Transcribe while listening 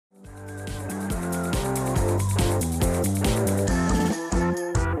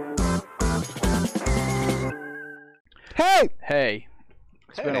Hey,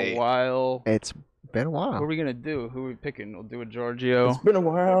 it's been a while. It's been a while. What are we gonna do? Who are we picking? We'll do a Giorgio. It's been a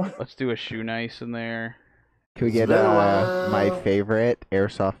while. Let's do a Shoe Nice in there. Can we get my favorite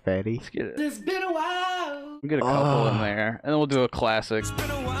Airsoft Fatty? Let's get it. It's been a while. We'll get a couple in there, and then we'll do a classic.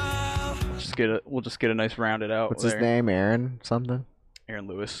 We'll just get a nice rounded out. What's there. his name? Aaron something? Aaron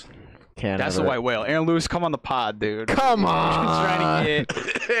Lewis. That's the white whale. Aaron Lewis, come on the pod, dude. Come on. Trying to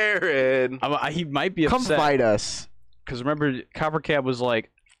get Aaron. He might be upset. Come fight us. Because remember, Coppercat was like,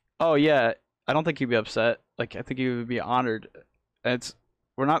 "Oh yeah, I don't think he'd be upset. Like, I think he would be honored." And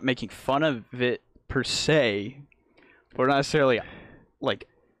we're not making fun of it per se. We're not necessarily like.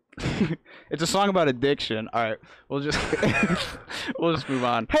 It's a song about addiction. All right, we'll just move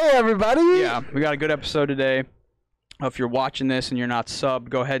on. Hey everybody. Yeah, we got a good episode today. If you're watching this and you're not subbed,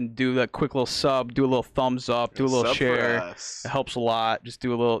 go ahead and do that quick little sub, do a little thumbs up, do a little share. It helps a lot. Just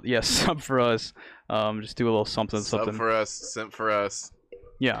do a little, sub for us. Just do a little something. Sub for us, simp for us.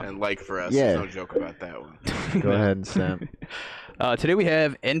 Yeah. And like for us. Yeah. No joke about that one. Go ahead and simp. Today we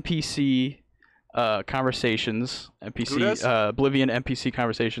have NPC conversations. Oblivion NPC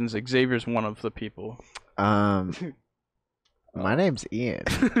conversations. Xavier's one of the people. My name's Ian.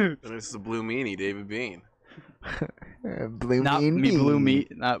 And this is the Blue Meanie, David Bean. Not Blue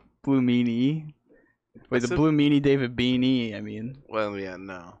Meanie. Wait, the Blue Meanie, David Beanie. I mean. Well, yeah,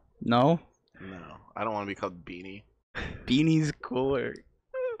 no. No. No, I don't want to be called Beanie. Beanie's cooler.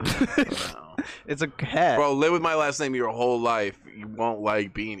 No. It's a cat. Bro, live with my last name your whole life. You won't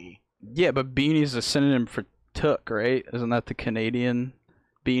like Beanie. Yeah, but Beanie's a synonym for Took, right? Isn't that the Canadian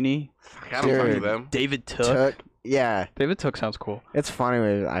Beanie? I don't fuck with them. David Took. Yeah. David Took sounds cool. It's funny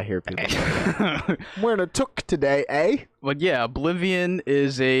when I hear people. I'm wearing a Took today, eh? But yeah, Oblivion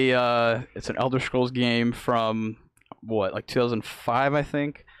is it's an Elder Scrolls game from what, like 2005, I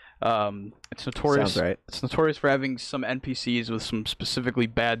think. It's notorious. Sounds right. It's notorious for having some NPCs with some specifically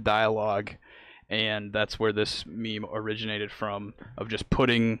bad dialogue, and that's where this meme originated from, of just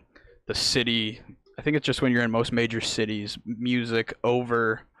putting the city. I think it's just when you're in most major cities, music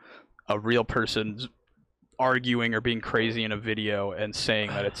over a real person's arguing or being crazy in a video and saying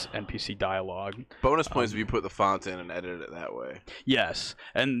that it's NPC dialogue. Bonus points if you put the font in and edit it that way. Yes,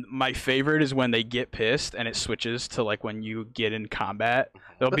 and my favorite is when they get pissed and it switches to like when you get in combat.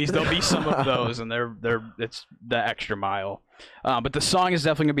 There'll be some of those, and it's the extra mile. But the song is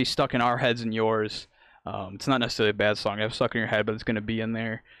definitely gonna be stuck in our heads and yours. It's not necessarily a bad song. I've stuck in your head, but it's gonna be in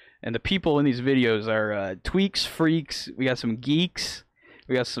there. And the people in these videos are tweaks, freaks. We got some geeks.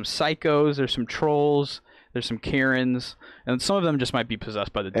 We got some psychos. There's some trolls. There's some Karens, and some of them just might be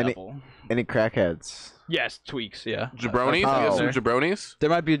possessed by the devil. Any crackheads? Yes, tweaks, yeah. Jabronis? You got some jabronis? There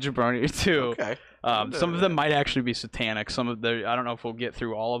might be a jabroni too. Okay. Some of them might actually be satanic. Some of the I don't know if we'll get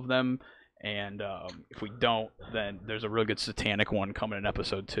through all of them, and if we don't, then there's a real good satanic one coming in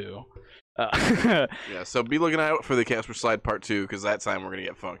episode 2. Yeah, so be looking out for the Casper Slide Part 2, because that time we're gonna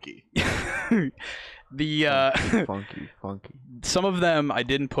get funky. Funky. Some of them I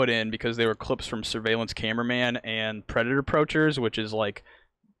didn't put in because they were clips from Surveillance Cameraman and Predator Approachers, which is like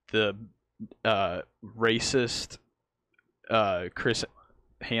the racist Chris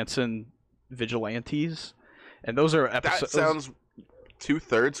Hansen vigilantes, and those are episodes. That sounds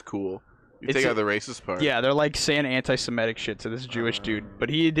 2/3 cool. You take out the racist part. Yeah, they're like saying anti-Semitic shit to this Jewish dude, but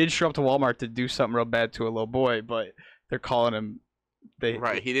he did show up to Walmart to do something real bad to a little boy, but they're calling him.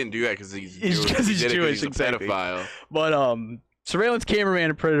 Right, he didn't do that because he's Jewish. He's exactly. a pedophile. But Surveillance Cameraman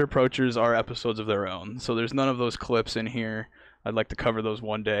and Predator Approachers are episodes of their own, so there's none of those clips in here. I'd like to cover those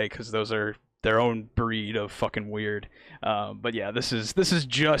one day because those are their own breed of fucking weird. But yeah, this is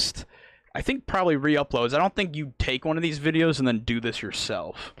just, I think, probably re-uploads. I don't think you take one of these videos and then do this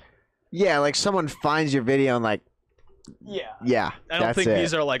yourself. Yeah, like someone finds your video and like. Yeah. I don't think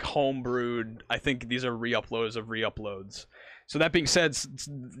these are like homebrewed. I think these are re-uploads of re-uploads. So that being said,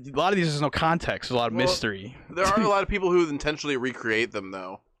 a lot of these there's no context. There's a lot of mystery. There are a lot of people who intentionally recreate them,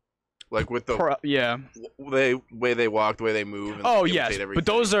 though. Like with the way they walk, the way they move. And oh, yes. But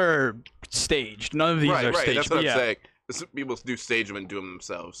those are staged. None of these are staged. That's what I'm saying. People do stage them and do them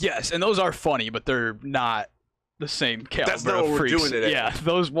themselves. Yes, and those are funny, but they're not the same caliber. That's not what we're doing today. Yeah,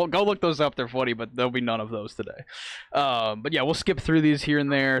 those. Well, go look those up. They're funny, but there'll be none of those today. But yeah, we'll skip through these here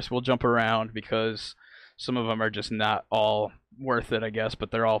and there. So we'll jump around because some of them are just not all worth it, I guess, but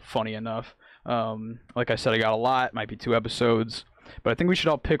they're all funny enough. Like I said, I got a lot. Might be 2 episodes, but I think we should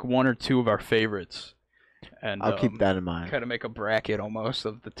all pick 1 or 2 of our favorites. And I'll keep that in mind. Kind of make a bracket almost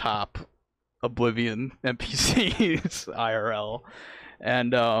of the top Oblivion NPCs IRL.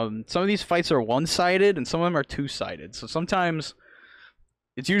 And some of these fights are one-sided, and some of them are two-sided. So sometimes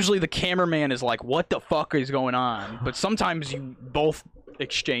it's usually the cameraman is like, what the fuck is going on? But sometimes both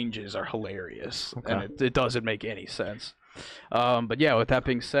exchanges are hilarious, and it doesn't make any sense. But yeah, with that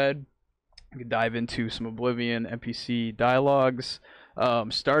being said, we can dive into some Oblivion NPC dialogues,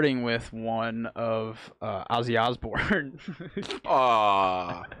 starting with one of Ozzy Osbourne.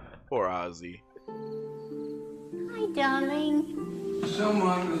 Aw, poor Ozzy. Hi, darling.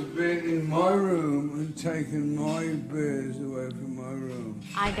 Someone has been in my room and taken my beers away from my room.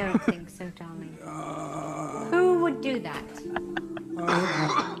 I don't think so, darling. Who would do that?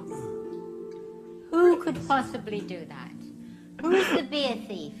 Who could possibly do that? Who's the beer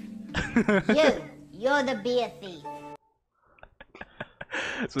thief? You're the beer thief.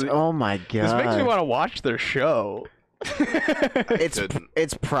 Oh my god. This makes me want to watch their show.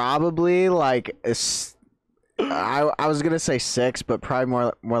 It's probably like I was gonna say 6, but probably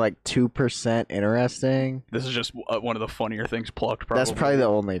more like 2% interesting. This is just one of the funnier things plucked. Probably. That's probably the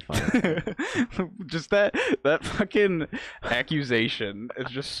only funny. Just that fucking accusation.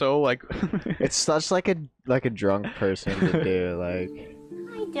 It's just so like. It's such like a drunk person to do. Like.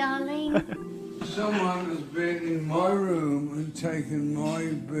 Hi, darling. Someone has been in my room and taken my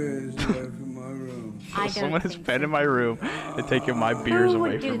beers away from my room. Someone has been in my room and taken my beers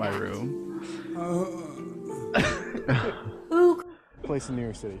away from my room. Who? Place in New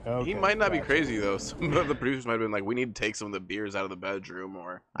York City. Okay, he might not be crazy though. Some of the producers might have been like, "We need to take some of the beers out of the bedroom,"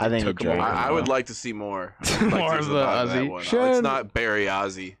 or I think he drank. I would like to see more. More of the Ozzy. It's not Barry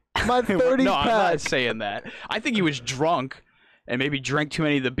Ozzy. My 30 No, pack. I'm not saying that. I think he was drunk and maybe drank too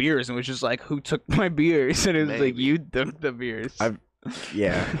many of the beers and was just like, "Who took my beers?" And it was like, "You took the beers."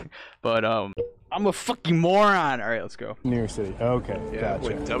 Yeah. But I'm a fucking moron. All right, let's go. New York City. Okay, Yeah, gotcha.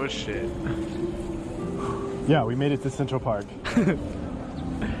 like dumb as shit. Yeah, we made it to Central Park.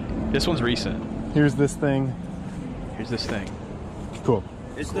 This one's recent. Here's this thing. Here's this thing. Cool.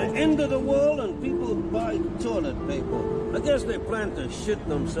 It's the end of the world and people buy toilet paper. I guess they plan to shit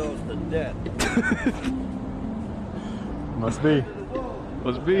themselves to death. Must be.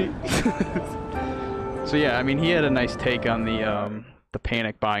 Must be. So yeah, I mean, he had a nice take on the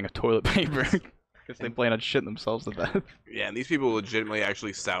panic buying of toilet paper because they plan on shitting themselves to death. Yeah, and these people legitimately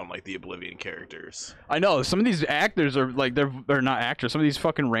actually sound like the Oblivion characters. I know some of these actors are like they're not actors. Some of these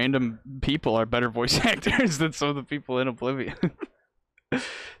fucking random people are better voice actors than some of the people in Oblivion. It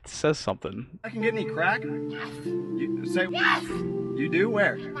says something. I can get any crack? You say Yes. you do?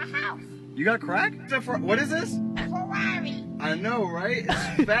 Where? In my house. You got crack? What is this? Ferrari. I know, right?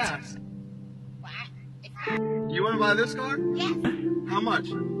 It's fast. What? You want to buy this car? Yes. How much?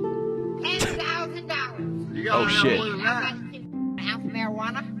 $10,000. You got Oh, shit. more than that. An ounce of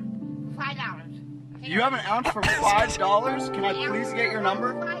marijuana. $5. You have an ounce for $5? Can I please get your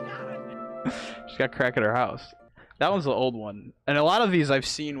number? $5. She's got crack at her house. That one's the old one, and a lot of these I've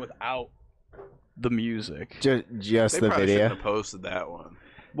seen without the music. Just They the probably video. shouldn't have posted that one.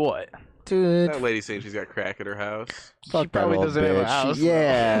 What? Dude. That lady saying she's got crack at her house. Fuck She probably that doesn't little have a bitch. house.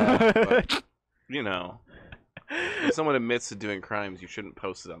 Yeah. But, you know, if someone admits to doing crimes, you shouldn't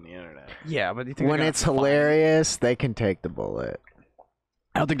post it on the internet. Yeah, but you think When they're it's gonna find- hilarious, they can take the bullet.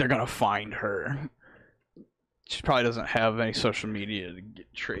 I don't think they're gonna find her. She probably doesn't have any social media to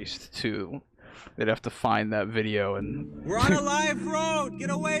get traced to. They'd have to find that video and. We're on a live road. Get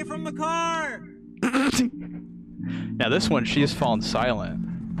away from the car. Now this one, she has fallen silent.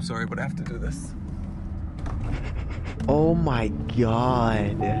 I'm sorry, but I have to do this. Oh my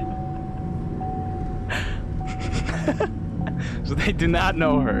god. So they do not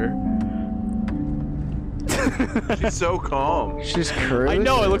know her. She's so calm. She's cruising. I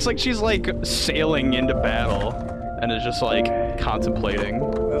know, it looks like she's like sailing into battle and is just like contemplating.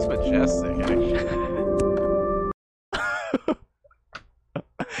 That's majestic, actually.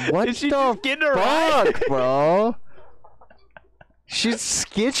 What Is she the just getting a ride? fuck, bro? She's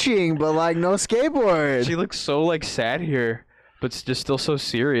skitching, but like no skateboard. She looks so like sad here, but just still so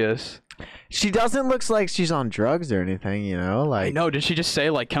serious. She doesn't look like she's on drugs or anything, you know? Like I know. Did she just say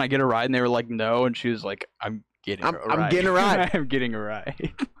like, "Can I get a ride?" And they were like, "No," and she was like, "I'm getting a ride. I'm getting a ride. I'm getting a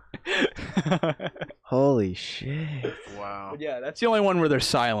ride." holy shit. Wow. But yeah, that's the only one where they're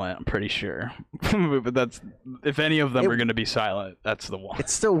silent. I'm pretty sure. But that's if any of them are gonna be silent, that's the one. It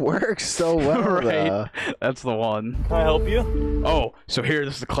still works so well, Right? though. That's the one. Can I help you? Oh, so here,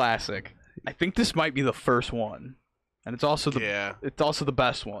 this is the classic. I think this might be the first one, and it's also the it's also the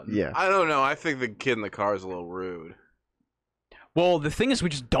best one. Yeah. I don't know. I think the kid in the car is a little rude. Well, the thing is, we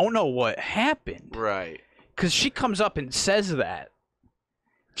just don't know what happened. Right. Because she comes up and says that.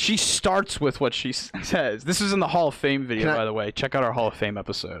 She starts with what she says. This is in the Hall of Fame video, by the way. Check out our Hall of Fame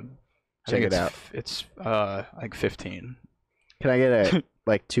episode. Check it out. It's like 15. Can I get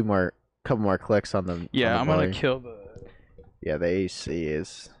like couple more clicks on the. Yeah, on the I'm gonna volume. kill the. Yeah, the AC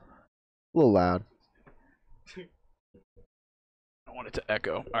is a little loud. I want it to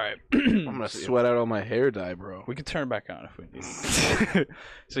echo. All right. I'm gonna sweat out all my hair dye, bro. We can turn it back on if we need.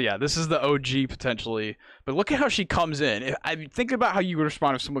 So yeah, this is the OG potentially, but look at how she comes in. I think about how you would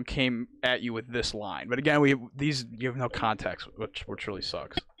respond if someone came at you with this line. But again, you have no context, which really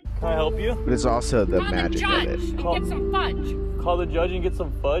sucks. Can I help you? But it's also the magic of it. Get some fudge. Call the judge and get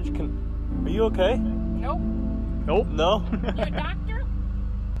some fudge. Are you okay? Nope. Nope. No? You a doctor?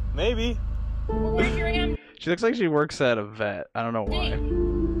 Maybe. Well, where's your M? She looks like she works at a vet. I don't know why.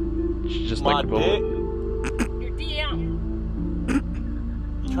 She's just My like dick. Your DM.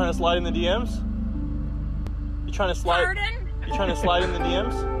 You trying to slide in the DMs? You trying to slide? Pardon? You trying to slide in the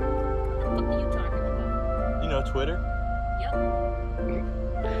DMs? What are you talking about? You know, Twitter.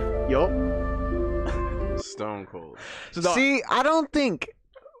 Yep. Yup. Stone cold. So See, I don't think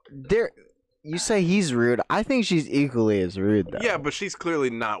there. You say he's rude. I think she's equally as rude, though. Yeah, but she's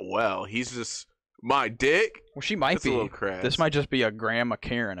clearly not well. He's just my dick. Well, she might That's be. a little crass. This might just be a Graham, a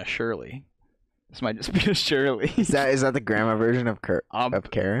Karen, a Shirley. This might just be a Shirley. Is that the grandma version of Karen?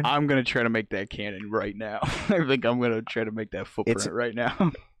 I'm gonna try to make that canon right now. I think I'm gonna try to make that footprint right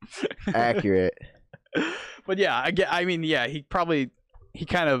now. Accurate. But yeah, I mean, yeah, he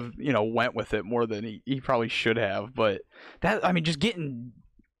kind of went with it more than he probably should have. But that, I mean, just getting,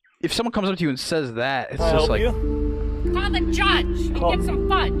 if someone comes up to you and says that, it's just like, Call the judge and get some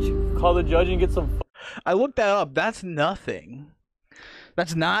fudge. Call the judge and get some. I looked that up. That's nothing.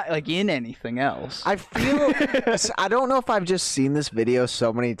 That's not like in anything else. I feel I don't know if I've just seen this video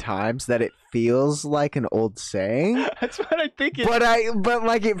so many times that it feels like an old saying. That's what I think. But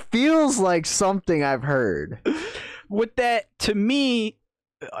like it feels like something I've heard. With that, to me,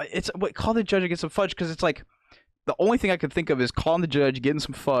 it's what call the judge and get some fudge, because it's like the only thing I could think of is calling the judge, getting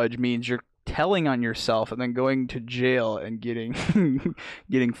some fudge means you're telling on yourself and then going to jail and getting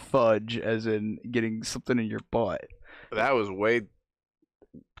getting fudge, as in getting something in your butt. That was way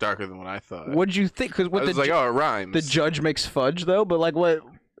darker than what I thought. What'd you think? Because I was like, oh, it rhymes. The judge makes fudge though, but like what?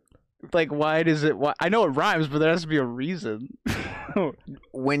 Like why does it? Why? I know it rhymes, but there has to be a reason.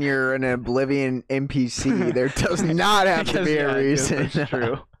 When you're an Oblivion NPC, there does not have to be a reason. That's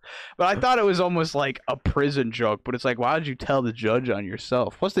true. But I thought it was almost like a prison joke. But it's like, why did you tell the judge on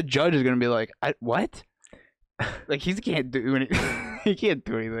yourself? Plus, the judge is gonna be like, what? Like he can't do anything. He can't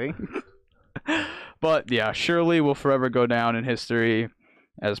do anything. But yeah, Shirley will forever go down in history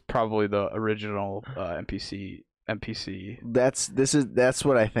as probably the original NPC. That's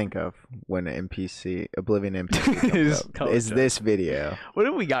what I think of when Oblivion NPC comes up, is this video. What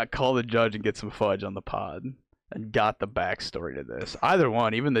if we got call the judge and get some fudge on the pod and got the backstory to this? Either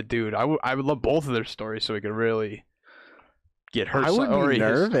one, even the dude. I would love both of their stories so we could really get her. I would be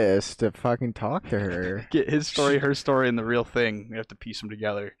nervous to fucking talk to her. Get his story, her story, and the real thing. We have to piece them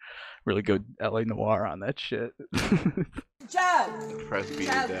together. Really go LA Noir on that shit. Joe! Press B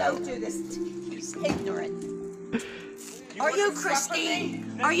Joe, down. don't do this. He's ignorant. Are you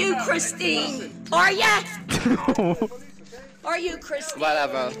Christine? Are you Christine? Are ya? Are you Christine?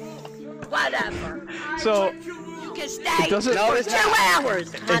 Whatever. So You can stay it doesn't. for 2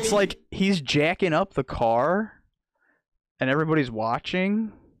 hours, honey. It's like he's jacking up the car, and everybody's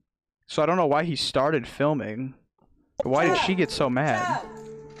watching. So I don't know why he started filming. Why did she get so mad?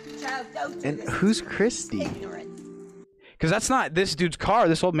 Joe, don't do And this. who's Christy? Ignorant. Because that's not this dude's car.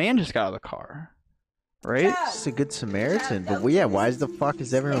 This old man just got out of the car, right? She's a good Samaritan, but yeah, why the fuck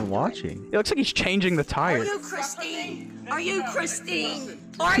is everyone watching? It looks like he's changing the Are tire. you Christine? Are you Christine?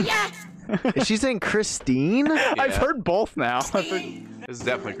 Are ya? Is she saying Christine? I've heard both now. It's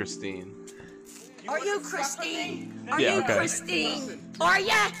definitely Christine. Are you Christine? Are Yeah, you okay. Christine? Are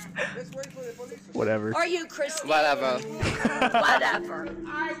ya? Whatever. Are you Christine? Whatever. Whatever.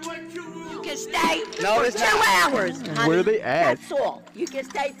 You can stay No, for it's 2 hours, honey. Where are they at? That's all. You can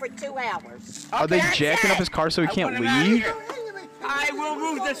stay for 2 hours. Are they That's jacking it. up his car so he can't leave? I will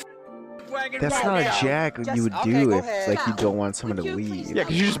move this wagon That's right not now. a jack you would Okay, do go if ahead. like you don't want someone to leave. Yeah,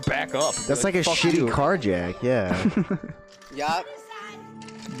 because you just back up. That's like a Fuck shitty you. car jack, yeah. Yup.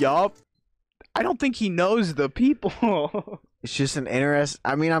 Yup. I don't think he knows the people. It's just an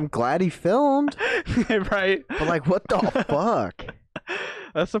I mean, I'm glad he filmed, Right? but like, what the fuck?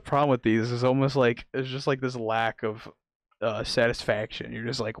 That's the problem with these. Is almost like it's just like this lack of satisfaction. You're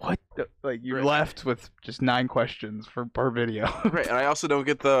just like, what? Like you're left with just 9 questions per video. Right, and I also don't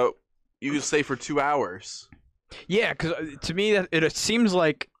get you can stay for 2 hours. Yeah, because to me it seems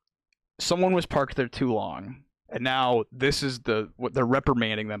like someone was parked there too long, and now this is what they're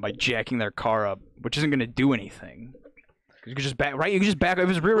reprimanding them by jacking their car up, which isn't going to do anything. You could just back right. You could just back. If it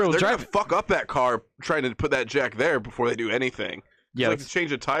was rear-wheel They're drive, gonna fuck up that car trying to put that jack there before they do anything. yeah, Like to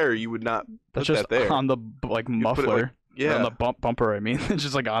change a tire, you would not that's put just that there. on the like muffler. Yeah, on the bumper. I mean, it's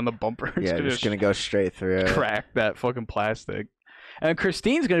just like on the bumper. Yeah, it's just gonna go straight through it. crack that fucking plastic. And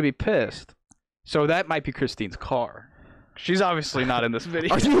Christine's gonna be pissed. So that might be Christine's car. She's obviously not in this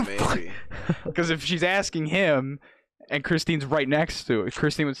video. maybe. Because if she's asking him, and Christine's right next to it,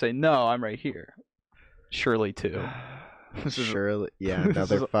 Christine would say, "No, I'm right here." Shirley too. Shirley, yeah,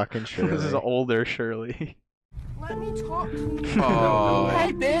 another fucking Shirley. This is older Shirley. Let me talk to you. Oh.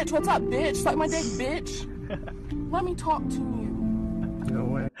 Hey, bitch. What's up, bitch? Suck my dick, bitch. Let me talk to you. No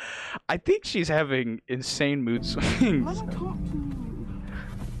way. I think she's having insane mood swings. Let me talk to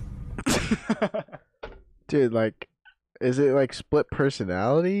you. Dude, like, is it like split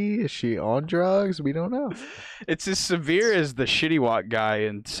personality? Is she on drugs? We don't know. It's as severe as the Shitty Walk guy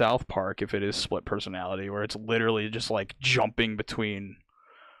in South Park if it is split personality, where it's literally just like jumping between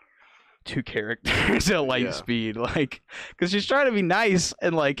two characters at light speed, like, because she's trying to be nice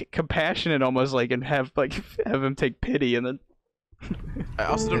and like compassionate almost, like, and have him take pity, and then I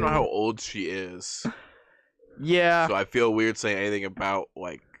also don't know how old she is. Yeah, so I feel weird saying anything about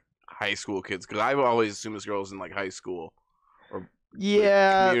like high school kids, because I've always assumed this girl's in like high school or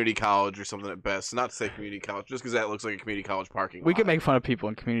like, community college or something at best. Not to say community college, just because that looks like a community college parking lot. We could make fun of people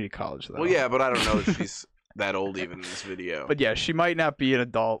in community college though. Well, yeah, but I don't know that she's that old even in this video. But yeah, she might not be an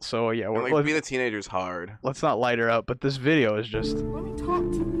adult, so yeah, like being a teenager is hard. Let's not light her up. But this video is just. Let me talk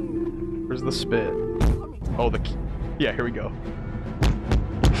to you. Where's the spit? Oh, yeah, here we go.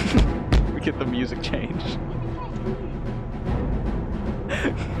 We get the music change.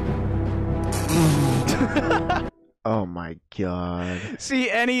 Oh my god. See,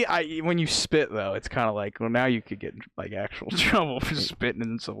 when you spit though, it's kind of like, well, now you could get in like actual trouble for spitting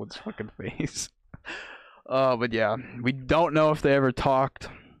in someone's fucking face. But yeah, we don't know if they ever talked,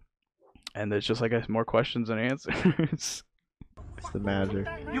 and there's just like more questions than answers. It's the magic.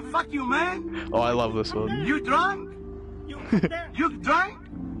 Fuck you, man. Oh, I love this one. You drunk? You drunk?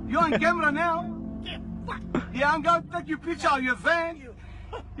 You on camera now? Yeah, I'm going to take your picture of your van.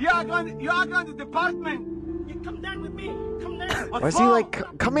 You are going to the department. You come down with me. Come down. Why is he like,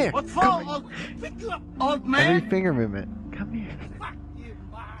 come here? What for? Old man? Every finger movement. Come here.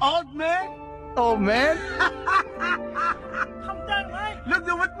 Old man? Oh man. Come down, right? Look,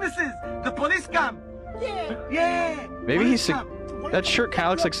 the witnesses. The police come. Yeah. Maybe he's that shirt kind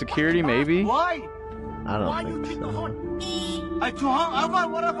of looks like security. Maybe. Why? I don't think so. I too hung. I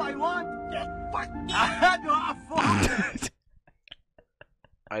want whatever I want.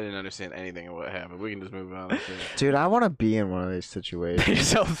 I didn't understand anything of what happened. We can just move on. Dude, I want to be in one of these situations. They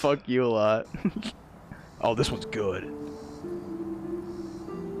just fuck you a lot. Oh, this one's good.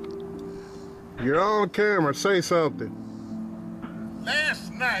 You're on camera. Say something.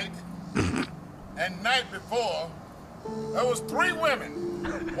 Last night and night before, there was 3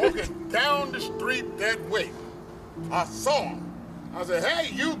 women walking down the street that way. I saw them. I said,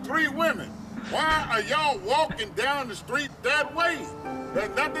 hey, you 3 women, why are y'all walking down the street that way?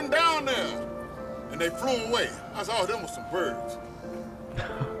 There's nothing down there. And they flew away. I saw them with some birds.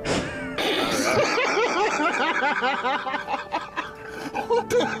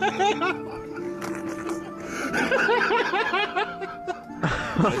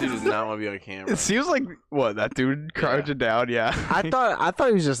 That dude does not want to be on camera. It seems like what that dude crouching down. Yeah. I thought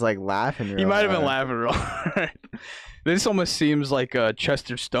he was just like laughing. He might have been laughing real hard. This almost seems like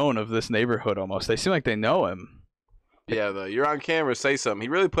Chester Stone of this neighborhood. Almost. They seem like they know him. Yeah, you're on camera. Say something. He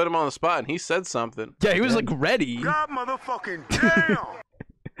really put him on the spot, and he said something. Yeah, he was like ready. God motherfucking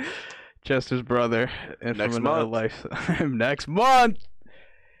damn. Chester's brother. And Next from another month. life. Next month.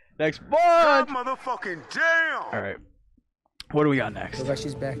 Next God month. motherfucking damn. All right. What do we got next? Looks like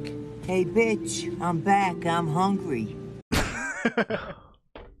she's back. Hey, bitch, I'm back. I'm hungry.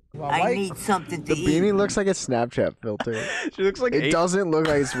 I need something to The eat. beanie looks like a Snapchat filter. She looks like it doesn't look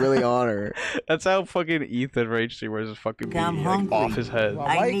like it's really on her. That's how fucking Ethan Rage wears his fucking I'm beanie, hungry. like, off his head.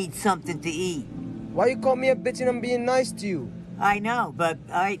 I need something to eat. Why you call me a bitch and I'm being nice to you? I know, but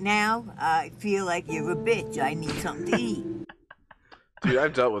right now, I feel like you're a bitch. I need something to eat. Dude,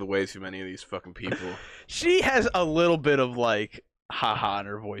 I've dealt with way too many of these fucking people. She has a little bit of like haha in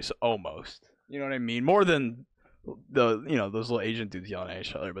her voice, almost. You know what I mean? More than those little Asian dudes yelling at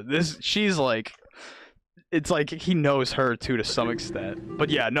each other. But she's like, it's like he knows her too to some extent. But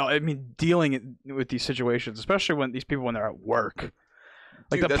yeah, no, I mean dealing with these situations, especially when they're at work.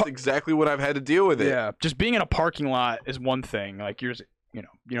 Like Dude, that's exactly what I've had to deal with it. Yeah, just being in a parking lot is one thing. Like you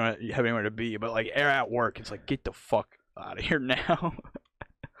don't have anywhere to be. But like at work, it's like get the fuck out of here now.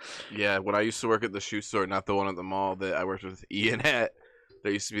 Yeah, when I used to work at the shoe store, not the one at the mall that I worked with Ian at,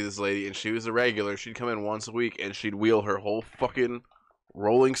 there used to be this lady, and she was a regular. She'd come in once a week, and she'd wheel her whole fucking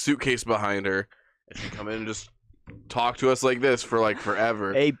rolling suitcase behind her, and she'd come in and just talk to us like this for like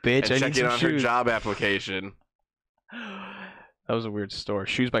forever. Hey, bitch, and I check need in some on her shoes. job application. That was a weird store.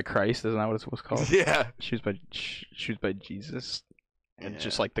 Shoes by Christ, isn't that what it was called? Yeah. Shoes by Jesus. And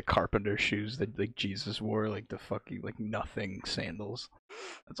just like the carpenter shoes that like Jesus wore, like the fucking like nothing sandals.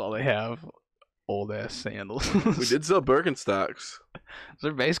 That's all they have. Old ass sandals. We did sell Birkenstocks.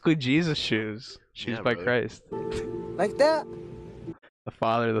 They're basically Jesus shoes. Shoes by Christ. Like that? The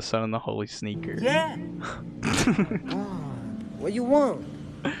Father, the Son, and the Holy Sneaker. Yeah. What you want?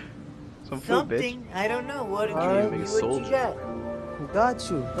 Some food, Something. I don't know. What did Alright. what you got? Got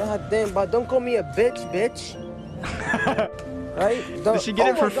you. God damn, but don't call me a bitch. Right? Did she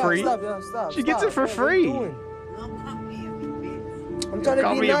get it for free? Stop. She gets it for What are you free. doing? I'm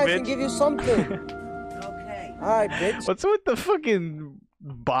trying to be nice and give you something. Okay. Alright, bitch. What's with the fucking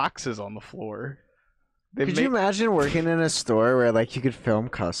boxes on the floor? Could you imagine working in a store where like you could film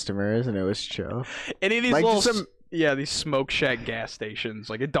customers and it was chill? Any of these like, little, just these smoke shack gas stations,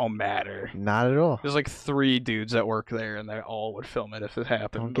 like it don't matter. Not at all. There's like 3 dudes that work there, and they all would film it if it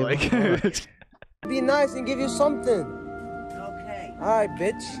happened. Don't give a Like, fuck. Be nice and give you something. Okay. Alright,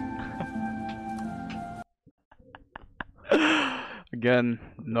 bitch. again,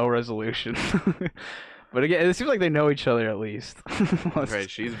 no resolution. But again, it seems like they know each other at least. Right,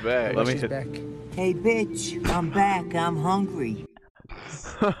 she's back. Let me She's hit. back. Hey, bitch. I'm back. I'm hungry.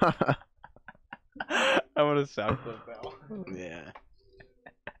 I want a sound clip now. Yeah.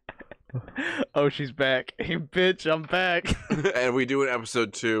 Oh, she's back. Hey, bitch, I'm back. And we do an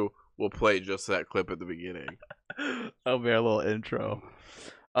episode 2. We'll play just that clip at the beginning. That'll be our little intro.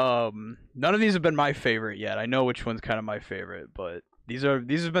 None of these have been my favorite yet. I know which one's kind of my favorite, but these have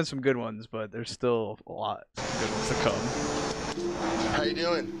been some good ones. But there's still a lot of good ones to come. How you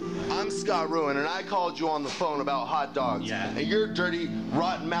doing? I'm Scott Ruin, and I called you on the phone about hot dogs. Yeah. And you're a dirty,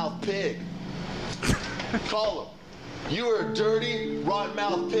 rotten-mouthed pig. Call him. You are a dirty,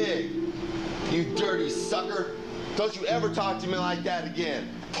 rotten-mouthed pig. You dirty sucker. Don't you ever talk to me like that again.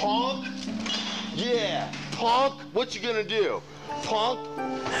 Punk? Yeah. Punk? What you gonna do? Punk?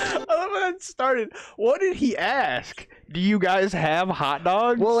 I love when that started. What did he ask? Do you guys have hot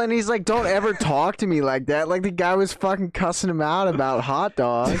dogs? Well, and he's like, don't ever talk to me like that. Like the guy was fucking cussing him out about hot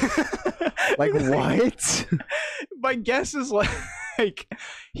dogs. Like, what? My guess is like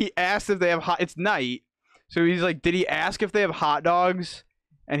he asked if they have hot. It's night, so he's like, did he ask if they have hot dogs?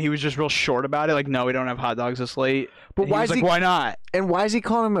 And he was just real short about it. Like, no, we don't have hot dogs this late. But And why he was is like, he? why not? And why is he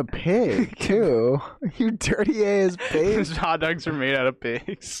calling him a pig too? You dirty ass pig. His hot dogs are made out of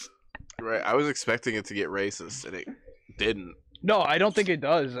pigs. Right, I was expecting it to get racist, and it didn't. No, I don't think it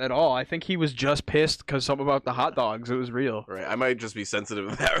does at all. I think he was just pissed because something about the hot dogs. It was real. Right, I might just be sensitive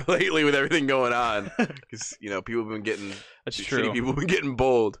to that lately with everything going on, because people have been getting. That's shitty true. People have been getting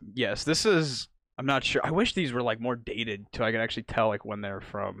bold. Yes, this is. I'm not sure. I wish these were like more dated so I could actually tell like when they're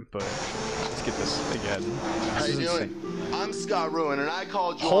from. But let's get this again. How you doing? I'm Scott Ruin, and I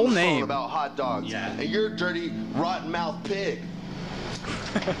called you Whole on the name. phone about hot dogs. Yeah. And you're a dirty, rotten-mouthed pig.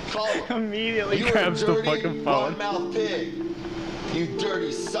 Call him. Immediately You are a grabs the dirty, fucking phone. rotten-mouthed pig. You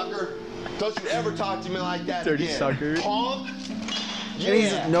dirty sucker. Don't you ever talk to me like that Dirty again. sucker. Punk? And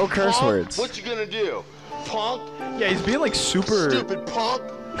he's no curse Punk? words. What you gonna do? Punk? Yeah, he's being like super. Stupid punk.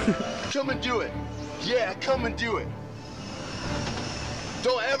 Come and do it. Yeah, come and do it.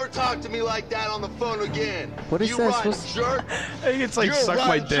 Don't ever talk to me like that on the phone again. What is you that rotten supposed- jerk. I think it's like You're a suck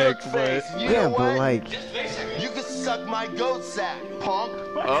my rotten dick, jerk but face. You Yeah, know but what? like, You can suck my goat sack, punk.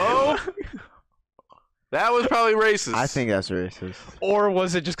 Oh, that was probably racist. I think that's racist. or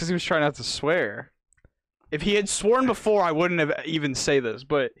was it just because he was trying not to swear? If he had sworn before, I wouldn't have even say this.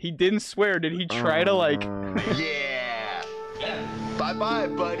 But he didn't swear. Did he try to like? Yeah. Bye-bye,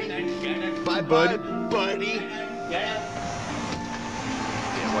 buddy. Bye-bye, buddy. Yeah,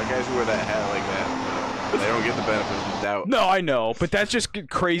 white guys who wear that hat like that, they don't get the benefit of the doubt. No, I know, but that's just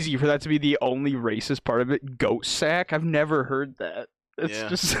crazy for that to be the only racist part of it. Goat sack. I've never heard that. It's Yeah.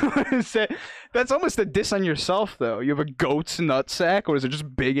 just that's almost a diss on yourself, though. You have a goat's nut sack, or is it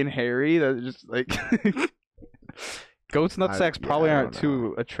just big and hairy? That just like goat's nut sacks probably I aren't don't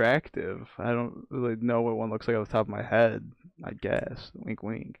too attractive. I don't really know what one looks like off the top of my head. I guess. Wink,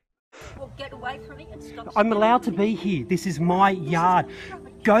 wink. Well, get away from me and stop. I'm allowed to be here. This is my yard.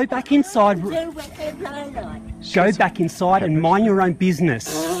 Go back inside. Go back inside and mind your own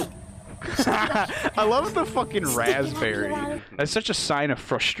business. I love the fucking raspberry. That's such a sign of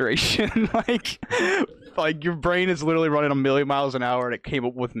frustration. Like, like your brain is literally running 1,000,000 miles an hour and it came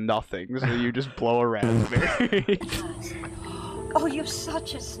up with nothing. So you just blow a raspberry. Oh, you're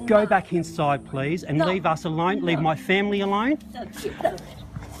such a snot. Go back inside, please, and leave us alone. Leave my family alone.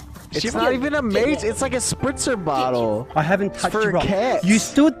 It's not even a mace. It's like a spritzer bottle. I haven't touched for a rock. cats. You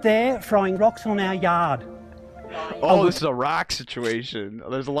stood there throwing rocks on our yard. Oh, this is a rock situation.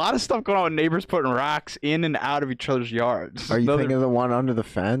 There's a lot of stuff going on with neighbors putting rocks in and out of each other's yards. Are you thinking of the one under the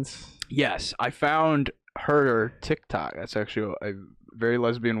fence? Yes, I found her TikTok. That's actually a very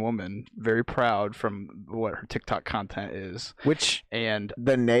lesbian woman, very proud from what her TikTok content is.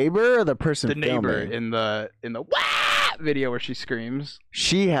 The neighbor or the person the neighbor filming? in the Wah! Video where she screams.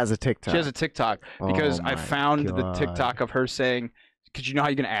 She has a TikTok. She has a TikTok because Oh I my found the God. TikTok of her saying, because you know how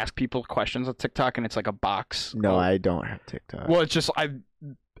you can ask people questions on TikTok and it's like a box. No, I don't have TikTok. Well, it's just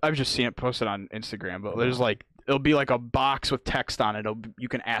I've just seen it posted on Instagram, but there's like it'll be like a box with text on it. You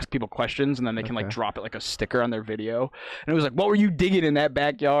can ask people questions and then they can like drop it like a sticker on their video. And it was like, "What were you digging in that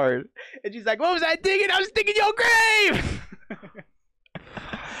backyard?" And she's like, "What was I digging? I was digging your grave."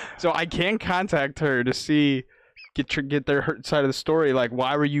 So I can contact her to see get their side of the story. Like,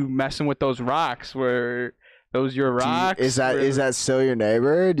 why were you messing with those rocks? Were those your rocks? Is that still your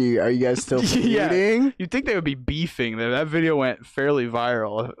neighbor? Are you guys still feuding? Yeah. You'd think they would be beefing. That video went fairly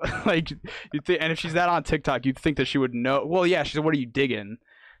viral. Like you think, and if she's that on TikTok, you'd think that she would know. Well, yeah, she said, "What are you digging?"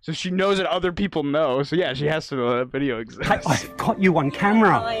 So she knows that other people know. So yeah, she has to know that video exists. Hey, I've got you on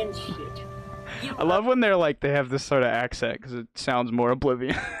camera. I love when they're like they have this sort of accent because it sounds more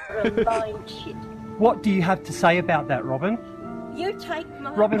Oblivion. What do you have to say about that, Robin? You take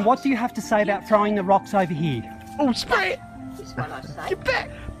my Robin, what do you have to say about throwing the rocks over here? Oh, spray it! Is what I say. Get back!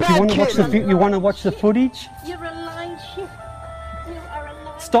 Do you want to watch you want to watch the footage? You're a lying shit. You are a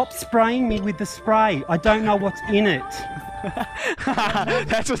lying Stop spraying me with the spray. I don't know what's in it.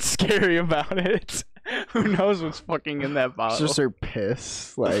 That's what's scary about it. Who knows what's fucking in that bottle? It's just her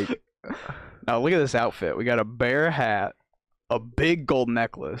piss. Like, now look at this outfit. We got a bear hat, a big gold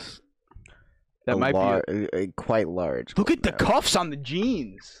necklace. That might be quite large. Look at the cuffs on the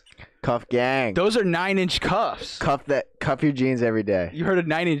jeans. Cuff gang. Those are 9-inch cuffs. Cuff your jeans every day. You heard of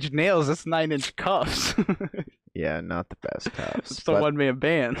 9-inch nails? That's 9-inch cuffs. Yeah, not the best cuffs. It's the one-man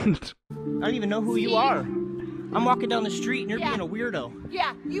band. I don't even know who you are. I'm walking down the street and you're being a weirdo.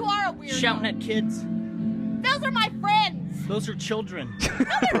 Yeah, you are a weirdo. Shouting at kids. Those are my friends. Those are children. No,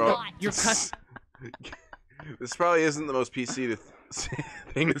 they're not. You're cuss. This probably isn't the most PC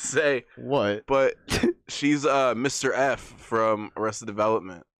thing to say. What? But she's Mr. F from Arrested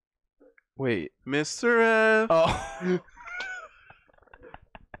Development. Wait. Mr. F. Oh.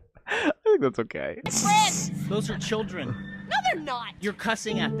 I think that's okay. Friends. Those are children. No, they're not. You're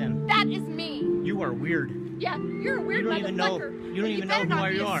cussing at them. That is me. You are weird. Yeah, you're a weird You don't even know. motherfucker. You don't even know better who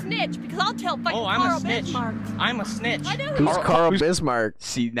not you be are. a snitch because I'll tell fucking Oh, I'm Carl a snitch. Bismarck. I'm a snitch. I know Who's Carl Bismarck?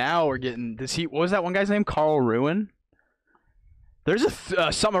 See, now we're getting. What was that one guy's name? Carl Ruin. There's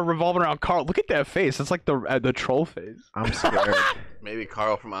something revolving around Carl. Look at that face. That's like the troll face. I'm scared. Maybe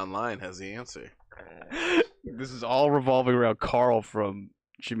Carl from online has the answer. This is all revolving around Carl from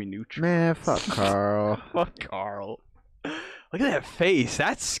Jimmy Neutron. Man, fuck Carl. Fuck Carl. Look at that face.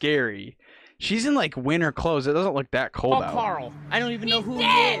 That's scary. She's in like winter clothes. It doesn't look that cold out. Carl. I don't even know who he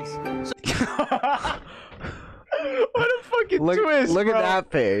is. What a fucking twist, Look bro. at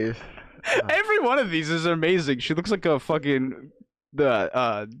that face. Every one of these is amazing. She looks like a fucking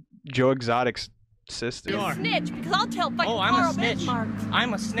Joe Exotic's sister. You are. Snitch because I'll tell fucking Oh, I'm Carl a snitch. Bismarck.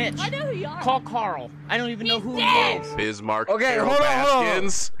 I'm a snitch. I know who you are. Call Carl. I don't even know who he dead. is. Bismarck. Okay, Carol hold on.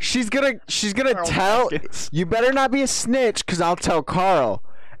 Baskins. She's gonna Carol tell. Baskins. You better not be a snitch, cause I'll tell Carl.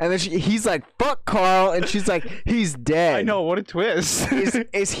 And then he's like, "Fuck Carl," and she's like, "He's dead." I know, what a twist.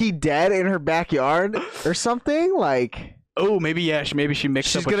 Is he dead in her backyard or something? Like, oh, maybe yeah. Maybe she mixed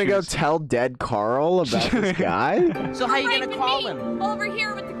she's up. gonna go tell dead Carl about this guy. So how are you Right gonna with call me, him? Over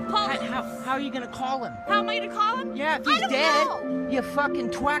here with the police. How are you gonna call him? How am I gonna call him? Yeah, if I he's don't dead, know. you fucking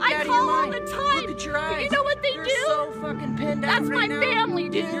twat I out of call your all mind. the time. Look at your eyes. You know what they You're do? so fucking pinned out That's right my now. family,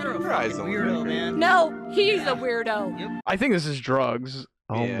 dude. You're a Your eyes fucking don't weirdo, man. No, he's a weirdo. I think this is drugs.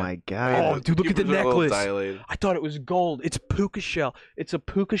 Oh Yeah. my god. Oh, dude, look at the Pupils are a little necklace. dilated. I thought it was gold. It's puka shell. It's a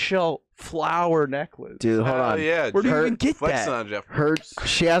puka shell flower necklace. Dude, hold on. Yeah, Where do you even get flexing that? on Jeff.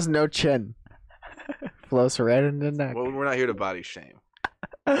 She has no chin. Flows right in the neck. Well, we're not here to body shame.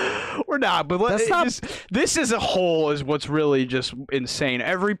 We're not, but this as a whole is what's really just insane.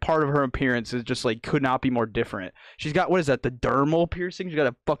 Every part of her appearance is just like could not be more different. She's got, what is that, the dermal piercing? She's got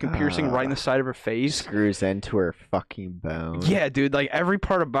a fucking piercing right in the side of her face. Screws into her fucking bone. Yeah, dude, like every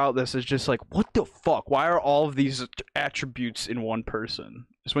part about this is just like, what the fuck? Why are all of these attributes in one person?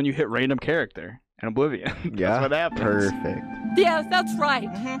 Just when you hit random character. in Oblivion. Yeah. That's what happened. Perfect. Yeah, that's right.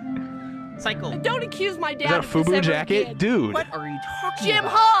 Psycho. And don't accuse my dad Is that a of this FUBU ever jacket? again. Dude. What are you talking Jim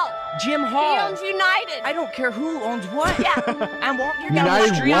about? Hall. Jim He Hall. owns United. I don't care who owns what. Yeah. I'm walking down the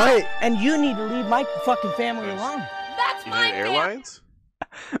United street, what? and you need to leave my fucking family alone. That's my United Airlines?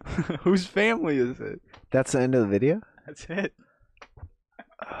 Whose family is it? That's the end of the video? That's it.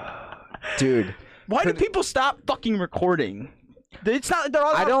 Dude. Why do people stop fucking recording? It's not. They're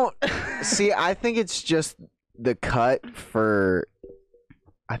all. I don't see. I think it's just the cut for.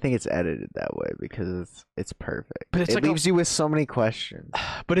 I think it's edited that way because it's perfect. But it's it like leaves you with so many questions.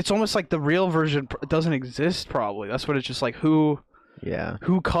 But it's almost like the real version doesn't exist. Probably that's what it's just like. Who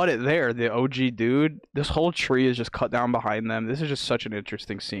cut it there? The OG dude. This whole tree is just cut down behind them. This is just such an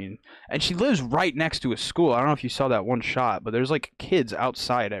interesting scene. And she lives right next to a school. I don't know if you saw that one shot, but there's like kids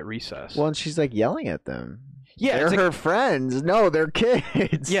outside at recess. Well, and she's like yelling at them. Yeah, they're it's her like, friends. No, they're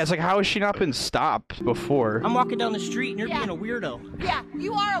kids. yeah, it's like how has she not been stopped before? I'm walking down the street, and you're being a weirdo. Yeah,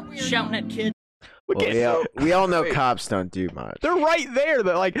 you are a weirdo. Shouting at kids. Well, we all know cops don't do much. They're right there.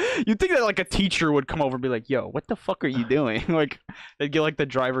 That like you'd think that like a teacher would come over and be like, "Yo, what the fuck are you doing?" Like they'd get like the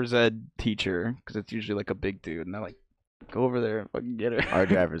driver's ed teacher because it's usually like a big dude, and they're like, "Go over there and fucking get her." Our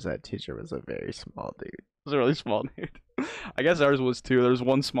driver's ed teacher was a very small dude. It was a really small dude. I guess ours was too. There was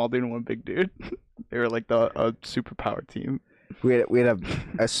one small dude and one big dude. They were like a superpower team. We had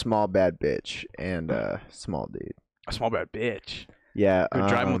a small bad bitch and a small dude. A small bad bitch. Yeah. Who's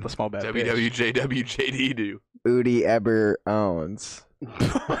driving with the small bad bitch? WWJWJD do. Udi Eber Owens.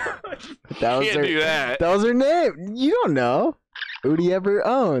 That was Can't do that. That was her name. You don't know. Udi Eber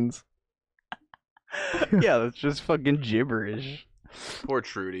Owens. Yeah, that's just fucking gibberish. Poor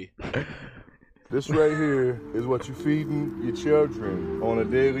Trudy. This right here is what you're feeding your children on a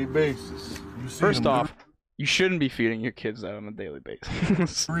daily basis. You see First them off, you shouldn't be feeding your kids that on a daily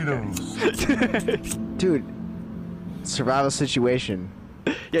basis. Fritos. Dude, survival situation.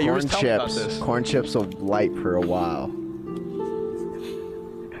 Yeah, you were telling me about this. Corn chips will light for a while.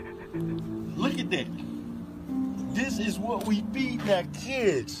 Look at that. This is what we feed our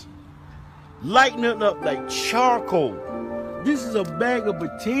kids. Lighten it up like charcoal. This is a bag of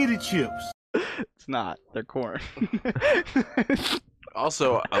potato chips. It's not. They're corn.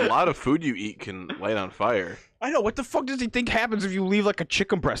 Also, a lot of food you eat can light on fire. I know. What the fuck does he think happens if you leave like a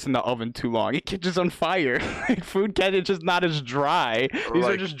chicken breast in the oven too long? It catches on fire. Food it's just not as dry. These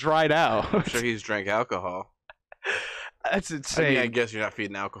are just dried out. I'm sure he's drank alcohol. That's insane. I guess you're not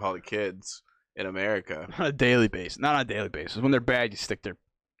feeding alcohol to kids in America. On a daily basis. Not on a daily basis. When they're bad, you stick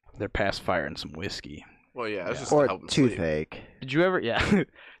their pacifier in some whiskey. Well, yeah, that's just or to help them sleep. toothache. Did you ever? Yeah.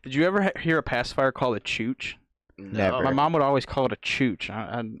 Did you ever hear a pacifier called a chooch? Never. My mom would always call it a chooch.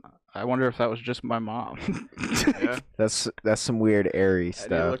 I wonder if that was just my mom. Yeah. That's some weird airy I need to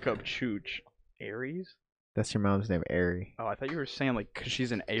stuff. look up chooch. Aries? That's your mom's name, Airy. Oh, I thought you were saying like because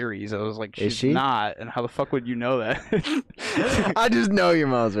she's an Aries. I was like, Is she's she? not. And how the fuck would you know that? I just know your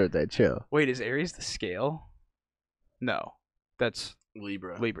mom's birthday. Chill. Wait, is Aries the scale? No, that's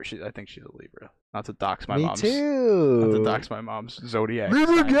Libra. Libra. I think she's a Libra. Not to dox my Me mom's. too. Not to dox my mom's zodiac.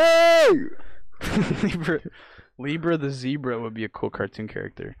 Libra sign. gay. Libra the zebra would be a cool cartoon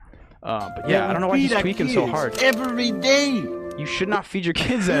character. But yeah, I don't know why he's tweaking so hard. Every day. You should not feed your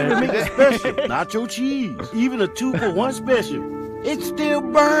kids that Even every make day. it special. Nacho cheese. Even a 2-for-1 special. It's still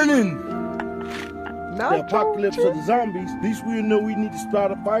burning. The apocalypse of the zombies. At least we know we need to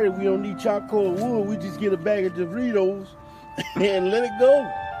start a fire. We don't need charcoal or wood. We just get a bag of Doritos and let it go.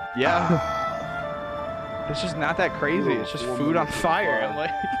 Yeah. It's just not that crazy. It's just food on fire. I'm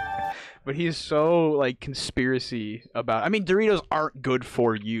like, but he's so like conspiracy about. I mean, Doritos aren't good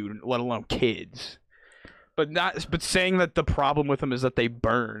for you, let alone kids. But saying that the problem with them is that they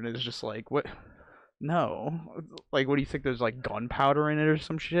burn is just like what? No, like what do you think? There's like gunpowder in it or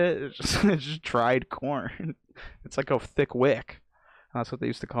some shit? It's just dried corn. It's like a thick wick. That's what they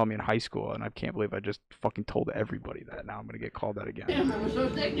used to call me in high school, and I can't believe I just fucking told everybody that. Now I'm gonna get called that again.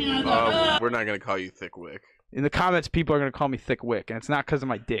 We're not gonna call you Thick Wick. In the comments, people are gonna call me Thick Wick, and it's not because of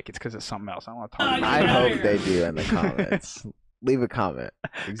my dick. It's because of something else. I don't want to talk about. I hope they do in the comments. Leave a comment.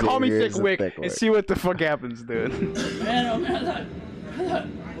 Call me Xavier is Thick a Wick thick and wick. see what the fuck happens, dude. Man, oh man, I thought,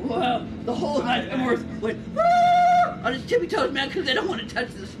 well, the whole night Emworth went on his tippy toes, man, because they don't want to touch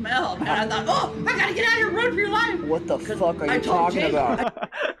the smell. And I thought, oh, I gotta get out of here, run for your life. What the fuck are I you told talking Jake. about?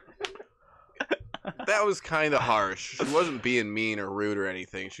 That was kind of harsh. She wasn't being mean or rude or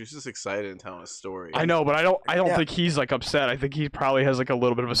anything. She was just excited and telling a story. I know, but I don't think he's like upset. I think he probably has like a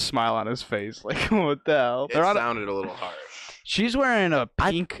little bit of a smile on his face. Like, what the hell? It sounded a little harsh. She's wearing a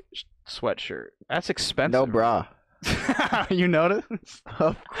pink sweatshirt. That's expensive. No bra. You notice?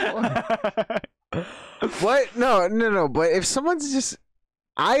 Of course. What? No. But if someone's just,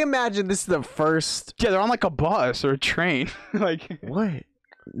 I imagine this is the first. Yeah, they're on like a bus or a train. Like what?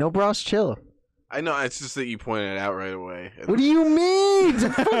 No bros, chill. I know. It's just that you pointed it out right away. What do you mean?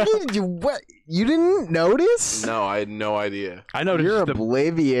 What? You didn't notice? No, I had no idea. I noticed. You're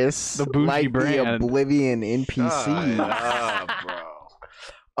oblivious. The bougie like brand. the Oblivion NPC. Shut up,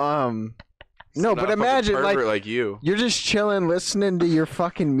 bro. No, but imagine like you. You're just chilling, listening to your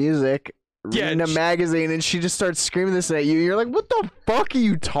fucking music, reading a magazine, and she just starts screaming this at you. You're like, what the fuck are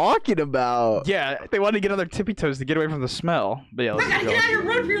you talking about? Yeah, they wanted to get on their tippy toes to get away from the smell. But yeah, I let's gotta go. get out here,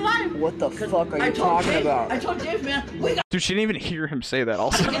 run for your life. What the fuck are you talking about? I told James, man, we got Dude, she didn't even hear him say that.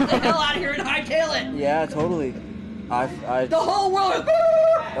 Also, to get the hell out of here and hightail it. Yeah, totally. The whole world is.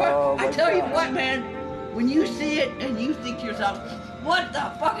 Oh I my tell you God. what, man. When you see it and you think to yourself, what the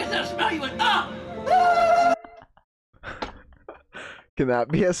fuck is that smell? You went, ah! Can that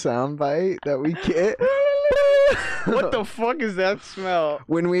be a soundbite that we get? what the fuck is that smell?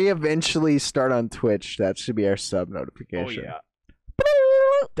 When we eventually start on Twitch, that should be our sub Oh notification. yeah.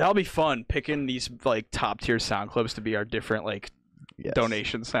 That'll be fun, picking these like top tier sound clips to be our different like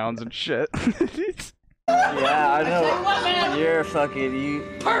donation sounds and shit. Yeah, I tell you what, know. man. You're fucking you.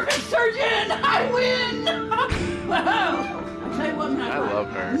 Perfect surgeon! I win! Wow! I tell you what, man. I love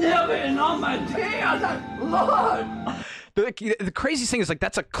her. Never in all my day. I was like, Lord. The craziest thing is like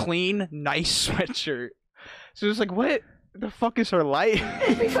that's a clean, nice sweatshirt. So it's like, what the fuck is her life?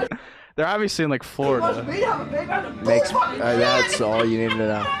 They're obviously in like Florida. Makes that's all you need to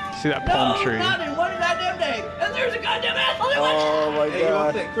know. See that palm tree? Not in one goddamn day. And there's a goddamn asshole. Oh my Hey, you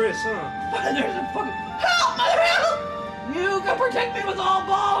want god. that Chris, huh? And there's a fucking help, mother help! You can protect me with all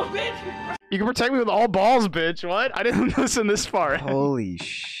balls, bitch. You can protect me with all balls, bitch. What? I didn't listen this far. Holy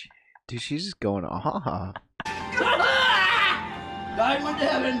shit. Dude, she's just going off. Died went to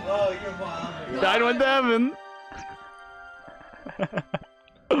heaven. Oh, you're wild. Died went to heaven.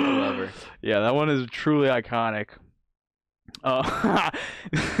 I love her. Yeah, that one is truly iconic. The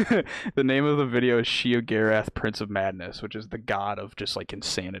name of the video is Shia Garath, Prince of Madness, which is the god of just like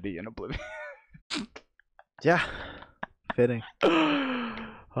insanity and oblivion. Yeah. Fitting.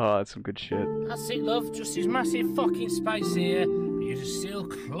 Oh, that's some good shit. That's it, love. Just this massive fucking space here. But you're just still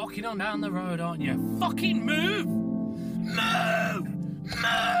clocking on down the road, aren't you? Fucking move! Move!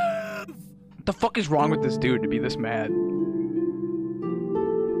 Move! What the fuck is wrong with this dude to be this mad?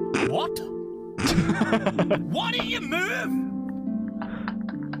 What? Why don't you move?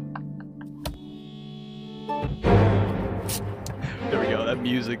 There we go, that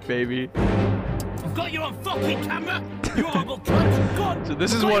music, baby. I've got you on fucking camera, you horrible cunt. God, So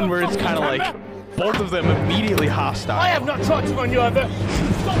this is one where it's kind of like both of them immediately hostile. I have not tried to run you over.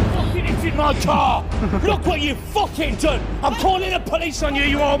 Stop fucking hitting my car. Look what you've fucking done. I'm calling the police on you,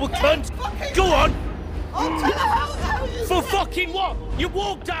 you horrible cunt. Go on. For fucking what? You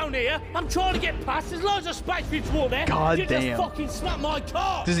walk down here, I'm trying to get past, there's loads of space for you to walk there. God you damn. just fucking smacked my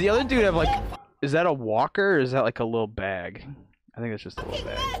car. Does the other dude have like, is that a walker or is that like a little bag? I think it's just a little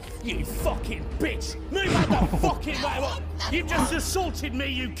bag. You fucking bitch! Move out the fucking way! You've just assaulted me,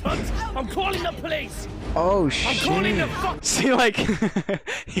 you cunt! I'm calling the police! Oh I'm calling the shit. fuck. See, like,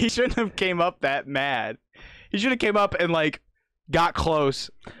 he shouldn't have came up that mad. He should have came up and like got close,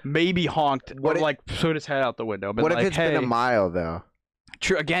 maybe honked, What or if- like put his head out the window. But What like, if it's hey, been a mile though?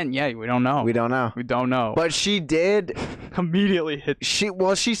 True. Again, yeah, we don't know. We don't know. We don't know. But she did. Immediately hit.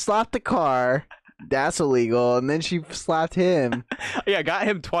 She slapped the car. That's illegal. And then she slapped him. Yeah, got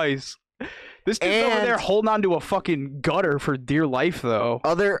him twice. This dude's over there holding on to a fucking gutter for dear life, though.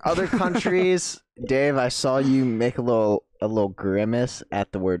 Other countries, Dave, I saw you make a little grimace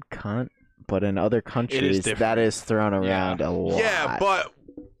at the word cunt, but in other countries different. that is thrown around a lot. Yeah, but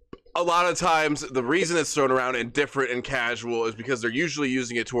a lot of times the reason it's thrown around in different and casual is because they're usually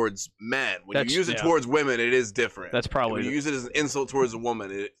using it towards men. When That's- you use it yeah. towards women, it is different. That's probably when you use it as an insult towards a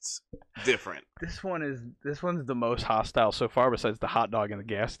woman, it's different. This one's the most hostile so far, besides the hot dog in the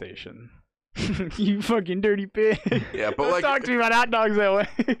gas station. You fucking dirty pig. Yeah, but Don't like talk to me about hot dogs that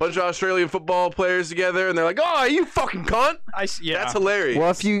way. bunch of Australian football players together, and they're like, "Oh, you fucking cunt!" Yeah, That's hilarious. Well,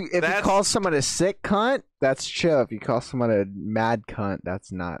 if you That's- call someone a sick cunt, that's chill. If you call someone a mad cunt,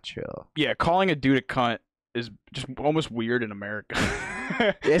 that's not chill. Yeah, calling a dude a cunt is just almost weird in America.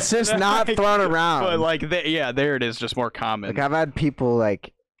 It's just not thrown around. But like, there it is, just more common. Like I've had people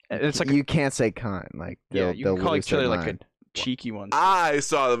like, It's like you can't say cunt. Like yeah, you can call lose each other their like a mind. cheeky one. I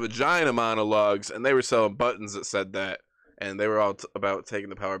saw the vagina monologues, and they were selling buttons that said that, and they were all about taking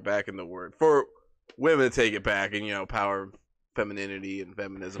the power back in the word for women to take it back, and power, femininity, and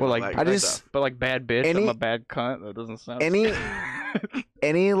feminism. Well, and like all that kind of stuff. but like bad bitch, I'm a bad cunt. That doesn't sound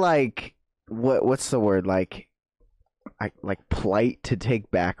any like what's the word like polite to take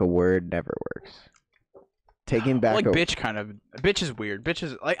back a word never works. Taking back like bitch kind of bitch is weird. Bitch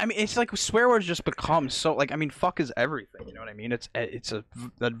is like, I mean, it's like swear words just become so like, I mean, fuck is everything. You know what I mean? It's a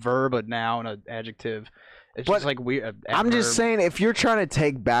verb, a noun, an adjective. It's just like weird. I'm just saying, if you're trying to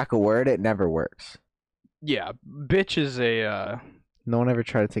take back a word, it never works. Yeah, bitch is a. No one ever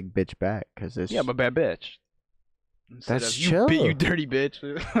tried to take bitch back because it's. Yeah, I'm a bad bitch. That's chill. You dirty bitch.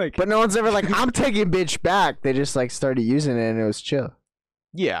 Like, but no one's ever like, I'm taking bitch back. They just like started using it and it was chill.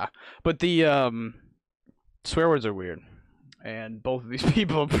 Yeah, but the swear words are weird, and both of these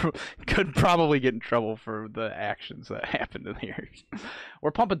people could probably get in trouble for the actions that happened in here.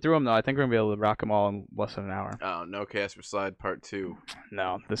 We're pumping through them though. I think we're gonna be able to rock them all in less than an hour. Oh, no Casper Slide Part 2.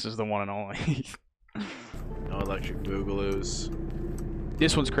 No, this is the one and only. No Electric Boogaloo's.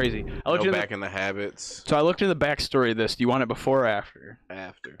 This one's crazy. No Back in the Habits. So I looked into the backstory of this. Do you want it before or after?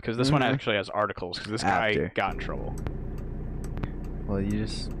 After. Because this one actually has articles. Because this guy got in trouble. Well, you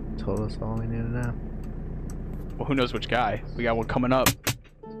just told us all we need to know. Well, who knows which guy? We got one coming up.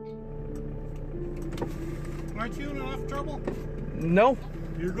 Aren't you in enough trouble? No.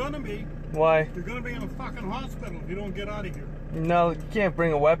 You're gonna be. Why? You're gonna be in a fucking hospital if you don't get out of here. No, you can't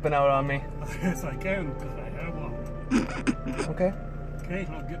bring a weapon out on me. Yes, I can, because I have one. Okay. Okay,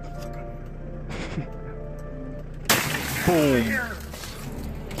 I'll get the fuck out Boom. of here.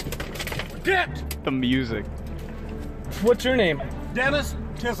 Get! The music. What's your name? Dennis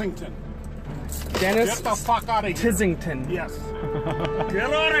Tissington. Dennis? Get the fuck out of here. Tissington. Yes.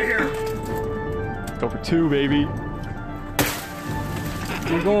 Get out of here. Go for 2, baby.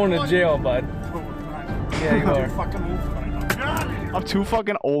 You're going to jail, bud. Yeah, you are. I'm too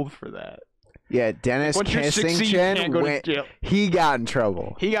fucking old for that. Yeah, Dennis Kissington, he got in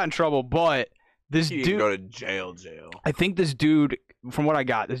trouble. He got in trouble, but this He dude didn't go to jail. I think this dude, from what I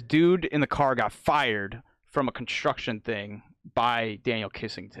got, this dude in the car got fired from a construction thing by Daniel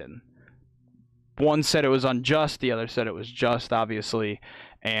Kissington. One said it was unjust, the other said it was just, obviously.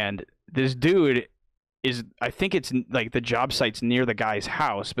 And this dude is, I think it's like the job site's near the guy's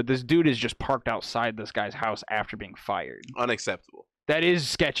house, but this dude is just parked outside this guy's house after being fired. Unacceptable. That is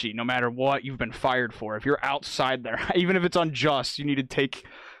sketchy, no matter what you've been fired for. If you're outside there, even if it's unjust, you need to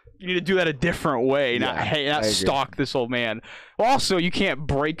do that a different way, not stalk this old man. Also, you can't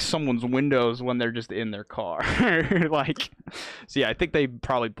break someone's windows when they're just in their car. So yeah, I think they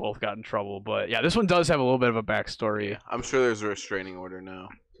probably both got in trouble. But yeah, this one does have a little bit of a backstory. I'm sure there's a restraining order now.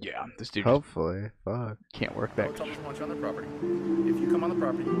 Yeah, this dude hopefully, fuck, can't work that. Tell doesn't want you on the property. If you come on the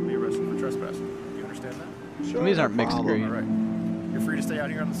property, you will be arrested for trespassing. Do you understand that? Sure. These aren't mixed green. All right. You're free to stay out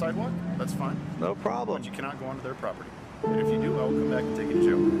here on the sidewalk. That's fine. No problem. But you cannot go onto their property. And if you do, I will come back and take you to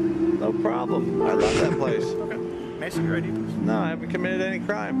jail. No problem. I love that place. Okay. May I see your ID, please? No, I haven't committed any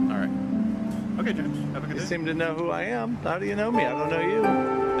crime. All right. Okay, James. Have a good day. You seem to know who I am. How do you know me? I don't know you.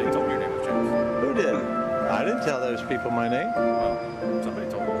 They told me your name was James. Who did? I didn't tell those people my name. Well, somebody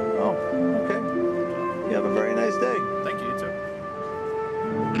told me. Oh, okay. You have a very nice day. Thank you, you too.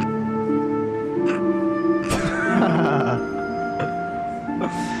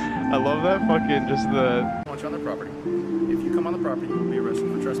 I love that fucking just the. I want you on the property. If you come on the property, you will be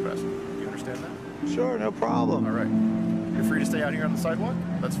arrested for trespassing. Do you understand that? Sure, no problem. All right. You're free to stay out here on the sidewalk.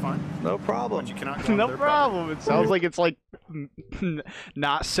 That's fine. No problem. But you cannot go No onto their problem. property. It sounds like it's like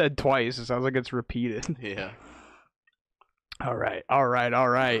not said twice. It sounds like it's repeated. Yeah. All right. All right. All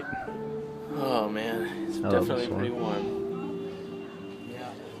right. Oh man, it's definitely pretty warm.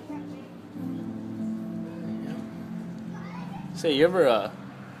 Yeah. Say, you ever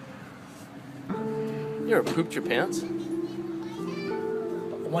pooped your pants?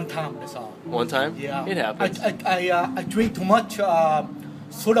 One time, that's all. One time? Yeah. It happens. I drink too much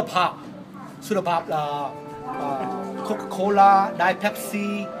soda pop, Coca-Cola, Diet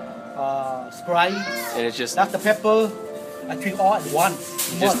Pepsi, Sprite. And it's just Dr. Pepper. I drink all at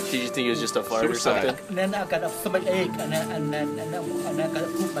once. Did you think it was just a fart or something? And then I got a stomach ache, and then I got to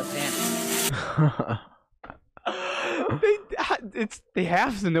poop my pants. They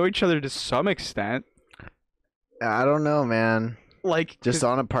have to know each other to some extent. I don't know, man. Like just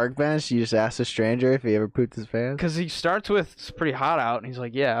on a park bench, you just ask a stranger if he ever pooped his pants. Because he starts with "It's pretty hot out," and he's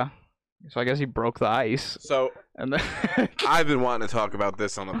like, "Yeah." So I guess he broke the ice. So and then I've been wanting to talk about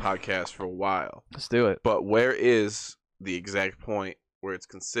this on the podcast for a while. Let's do it. But where is the exact point where it's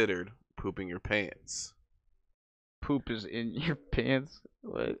considered pooping your pants? Poop is in your pants?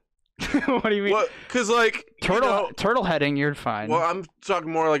 What? What do you mean? What? Because like turtle heading, you're fine. Well, I'm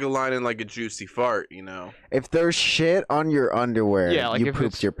talking more like a line in like a juicy fart, you know. If there's shit on your underwear, Yeah, like you if pooped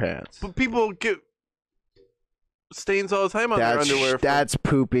it's- your pants. But people get stains all the time on their underwear. That's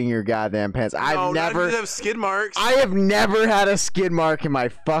pooping your goddamn pants. No, you have skid marks. I have never had a skid mark in my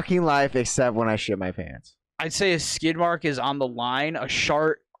fucking life except when I shit my pants. I'd say a skid mark is on the line. A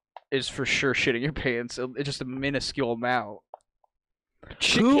shart is for sure shitting your pants. It's just a minuscule amount.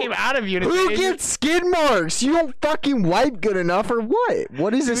 Shit came out of you. Who gets skid marks? You don't fucking wipe good enough or what?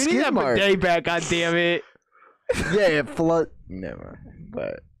 What is a skid mark? Day back, goddammit. Yeah, it flood. Never.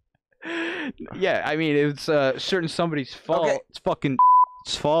 But yeah, I mean, it's certain somebody's fault. Okay. It's fucking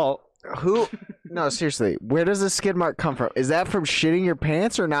fault. Who? No, seriously. Where does a skid mark come from? Is that from shitting your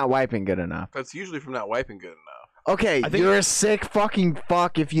pants or not wiping good enough? That's usually from not wiping good enough. Okay, you're a sick fucking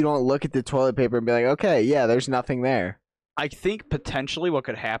fuck if you don't look at the toilet paper and be like, okay, yeah, there's nothing there. I think potentially what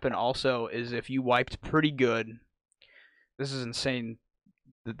could happen also is if you wiped pretty good. This is insane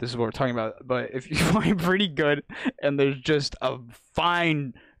that this is what we're talking about, but if you wipe pretty good and there's just a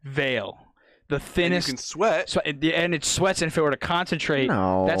fine veil, the thinnest, and you can sweat, and it sweats, and if it were to concentrate,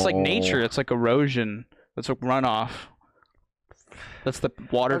 that's like nature. It's like erosion. That's like runoff. That's the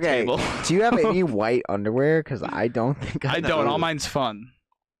water table. Do you have any white underwear? Because I don't think I don't. All mine's fun.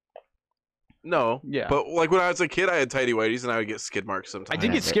 No. Yeah. But like when I was a kid, I had tighty whities and I would get skid marks sometimes. I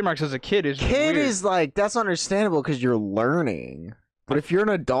did get skid marks as a kid. Kid is like, that's understandable because you're learning. But if you're an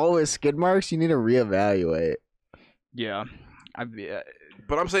adult with skid marks, you need to reevaluate. Yeah.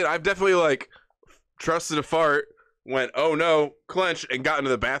 But I'm saying I've definitely like trusted a fart, went, oh no, clenched, and got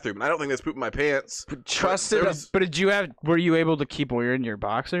into the bathroom. And I don't think that's pooping my pants. But were you able to keep wearing your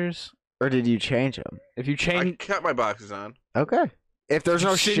boxers? Or did you change them? If you change, I kept my boxers on. Okay. If there's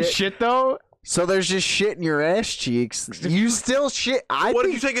no shit though, so there's just shit in your ass cheeks. You still shit. What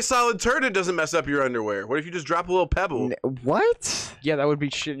if you take a solid turd and it doesn't mess up your underwear? What if you just drop a little pebble? What? Yeah, that would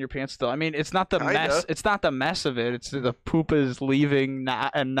be shit in your pants still. I mean, it's not the mess. It's not the mess of it. It's the poop is leaving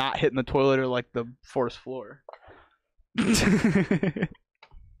not hitting the toilet or like the forced floor.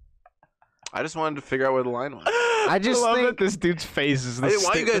 I just wanted to figure out where the line was. I love that this dude's face is. I didn't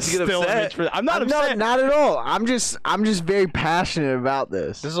want you guys to get upset. I'm not upset. No, not at all. I'm just very passionate about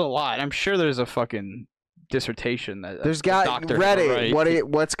this. This is a lot. I'm sure there's a fucking dissertation that there's got Reddit.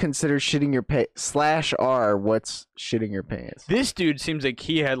 What's considered shitting your pants? /r. What's shitting your pants? This dude seems like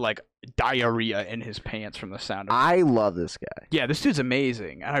he had like diarrhea in his pants from the sound of it. I love this guy. Yeah, this dude's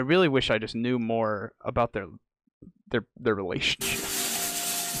amazing, and I really wish I just knew more about their relationship.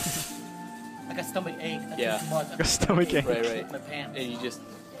 I got stomach ache. Yeah. I got stomach ache. Right. My pants. And you just.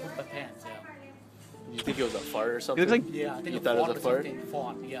 My pants. Yeah. You think it was a fart or something? It like, yeah, I think you thought it was a fart.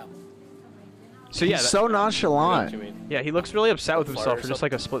 Yeah. So yeah, he's so nonchalant. Yeah, he looks really upset with himself for just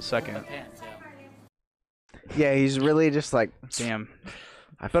like a split second. Yeah, he's really just like, damn.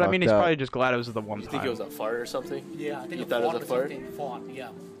 But I mean, he's probably just glad it was the one time. You think it was a fart or something? Yeah, I think you thought it was a fart. Yeah.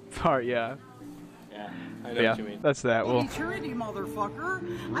 Fart, yeah. Yeah, I know what you mean. That's that. Well, Maturity, motherfucker.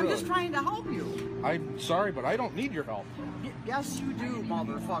 I'm just trying to help you. I'm sorry, but I don't need your help. Yes, you do,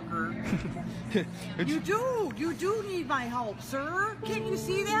 motherfucker. You do. You do need my help, sir. Can't you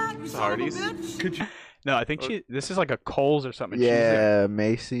see that? You son of a bitch. Could you? No, I think this is like a Kohl's or something. Yeah,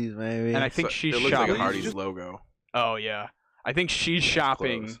 Macy's maybe. And I think she's it looks shopping. like a Hardee's logo. Oh yeah, I think she's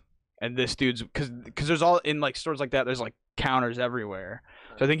shopping, Clothes. and this dude's because there's all in like stores like that. There's like counters everywhere.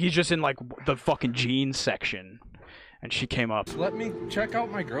 So I think he's just in like the fucking jeans section, and she came up. Let me check out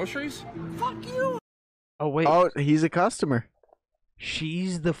my groceries. Fuck you. Oh wait. Oh, he's a customer.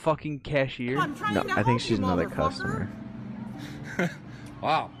 She's the fucking cashier. No, I think she's another customer.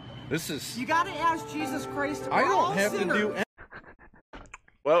 Wow, this is. You gotta ask Jesus Christ. I don't have to do.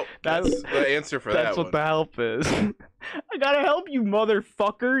 Well, that's the answer for that. That's what one. the help is. I gotta help you,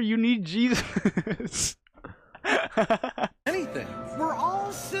 motherfucker. You need Jesus. Anything. We're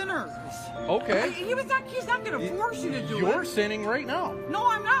all sinners. Okay. He's not gonna force you to do it. You're sinning right now. No,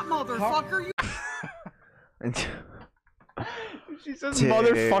 I'm not, motherfucker. She says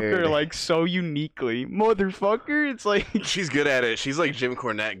motherfucker like so uniquely. Motherfucker, it's like she's good at it. She's like Jim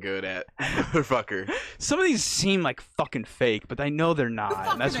Cornette good at motherfucker. Some of these seem like fucking fake, but I know they're not. You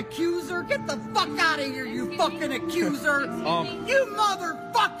fucking accuser! Get the fuck out of here, you fucking accuser! You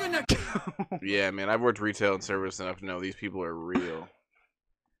motherfucking Yeah, man, I've worked retail and service enough to know these people are real.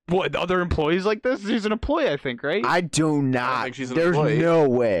 What, other employees like this? She's an employee, I think, right? I do not. I don't think she's an There's employee. no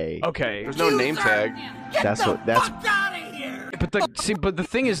way. Okay. There's no name tag. That's fuck out of here! But the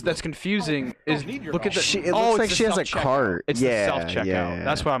thing is that's confusing is look at the. It looks like she has a cart. It's yeah, the self checkout. yeah.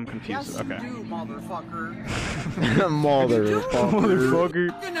 That's why I'm confused. Yes, Okay. you do, motherfucker.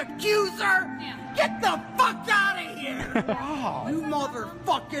 Motherfucker. Fucking accuser! Get the fuck out of here! You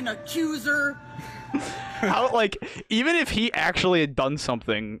motherfucking accuser! How, like, even if he actually had done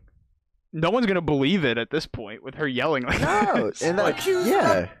something, no one's gonna believe it at this point with her yelling like No, and like,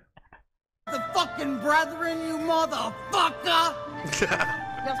 yeah. The fucking brethren, you motherfucker!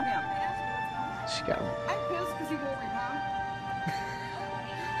 Yes, ma'am. She got. I'm pissed because he won't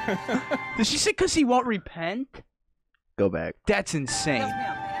repent. Did she say because he won't repent? Go back. That's insane. Yes,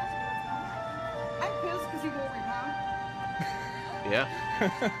 ma'am. I'm pissed because he won't repent. Yeah.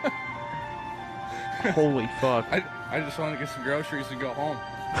 Holy fuck. I just want to get some groceries and go home.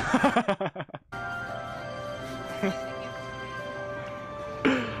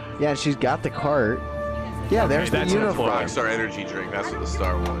 Yeah, she's got the cart. Yeah, there's the uniform. Rockstar energy drink. That's what the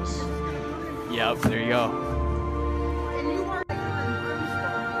star was. Yep, there you go.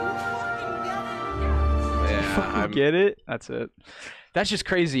 Yeah, Get it? That's it. That's just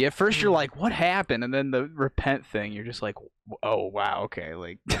crazy. At first you're like, what happened? And then the repent thing, you're just like, oh wow, okay,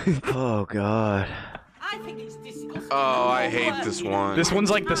 like oh god. I think it's disgusting. Oh, I hate this one. This one's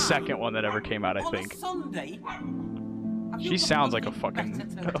like the second one that ever came out, I On a think. Sunday, She sounds like a fucking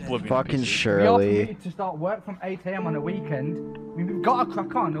Oblivion. Fucking NPC. Shirley. We are permitted to start work from 8 AM on a weekend. We've got to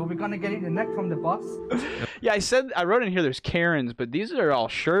crack on or we're going to get it the neck from the boss. Yeah, I wrote in here there's Karens, but these are all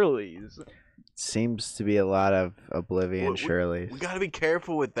Shirleys. Seems to be a lot of Oblivion Shirleys. We gotta be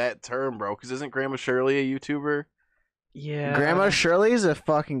careful with that term, bro, because isn't Grandma Shirley a YouTuber? Yeah. Grandma Shirley's a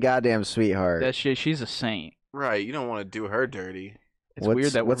fucking goddamn sweetheart. She's a saint. Right, you don't want to do her dirty. It's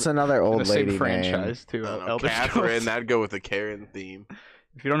weird that what's we're another in old the same lady franchise name? too. I don't know, Elder Catherine, Scrolls. that'd go with the Karen theme.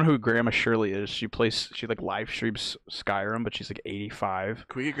 If you don't know who Grandma Shirley is, she like live streams Skyrim, but she's like 85.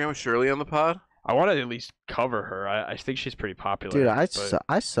 Can we get Grandma Shirley on the pod? I want to at least cover her. I think she's pretty popular. Dude, I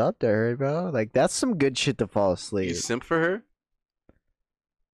but- subbed to her, bro. Like, that's some good shit to fall asleep. You simp for her?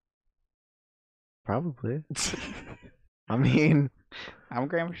 Probably. I mean, I'm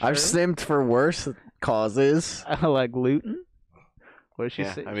Grandma Shirley. I've simped for worse causes. I like looting. What did she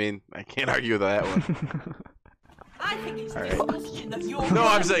Yeah, say? I mean, I can't argue with that one. I think it's All right. disgusting that you're No,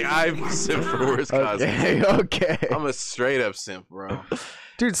 I'm saying I've simped for worse causes. Okay, okay. I'm a straight up simp, bro.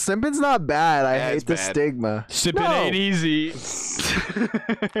 Dude, simping's not bad. I Yeah, hate it's the bad. stigma. Sipping ain't easy.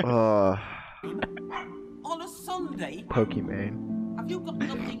 Oh, on a Sunday. Pokemon. Have you got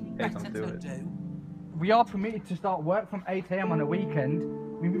nothing better don't do to it. do? We are permitted to start work from 8 AM on a weekend.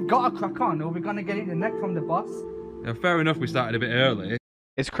 We've got to crack on or we're going to get it the neck from the boss. Yeah, fair enough, we started a bit early.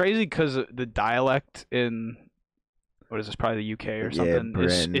 It's crazy because the dialect in what is this? Probably the UK or something.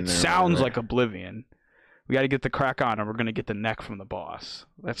 Britain It or sounds whatever. like Oblivion. We got to get the crack on, and we're gonna get the neck from the boss.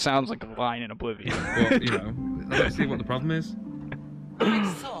 That sounds like a line in Oblivion. But, you know, let's see what the problem is.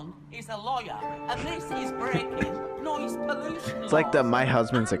 My son is a lawyer, and this is breaking noise pollution. It's like the "my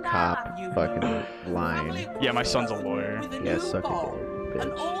husband's a And cop" you fucking line. Yeah, my son's a lawyer. with a Yeah, new suck ball, it,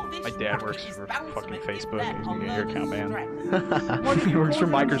 and bitch. all this My dad racket works is for bouncing fucking at Facebook. neck He's on gonna get your account learning banned. strength. He works for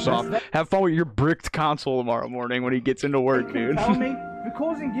Microsoft. Have fun with your bricked console tomorrow morning when he gets into work, dude. Tell me, we're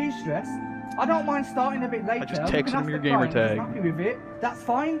causing you stress. I don't mind starting a bit later. just We texted can ask him your the gamer client if he's tag. happy with it. That's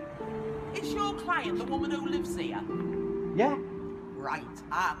fine. Is your client the woman who lives here? Yeah. Right,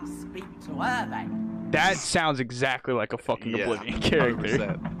 I'll speak to her then. That sounds exactly like a fucking Yeah, Oblivion character.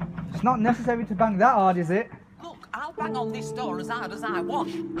 100%. It's not necessary to bang that hard, is it? Look, I'll bang on this door as hard as I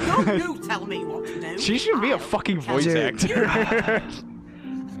want. Don't you tell me what to do. She should be a fucking voice Dude. actor.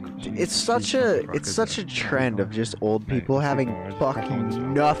 It's such a trend of just old people having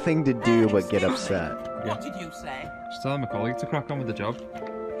fucking nothing to do but get upset. What did you say? Just tell my colleague to crack on with the job.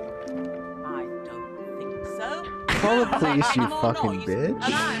 I don't think so. Call the police, you fucking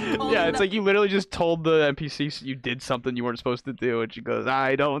bitch. Yeah, it's like you literally just told the NPC you did something you weren't supposed to do, and she goes,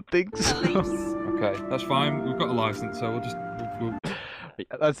 "I don't think so." Okay, that's fine. We've got a license, so we'll just... We'll...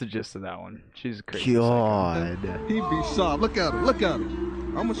 Yeah, that's the gist of that one. She's crazy. God. He be sharp. Look at him. Look at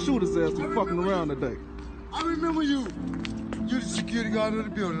him. I'm gonna shoot his ass for fucking around today. I remember you. You're the security guard of the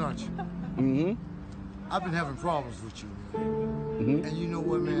building, aren't you? Mm-hmm. I've been having problems with you, man. And you know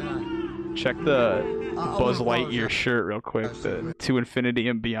what, man? Check the I Buzz wanna Lightyear shirt real quick. The To Infinity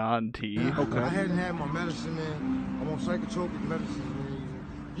and Beyond tee. I hadn't had my medicine, man. I'm on psychotropic medicine, man.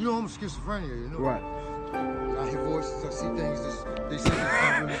 You know I'm schizophrenia, you know? Right. I hear voices, I see things. They say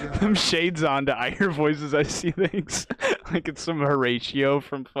that Them shades on to I hear voices, I see things. Like it's some Horatio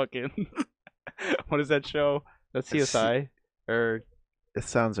from fucking what is that show? That's CSI? Or It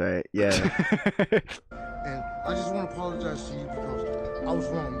sounds right. Yeah. And I just want to apologize to you because I was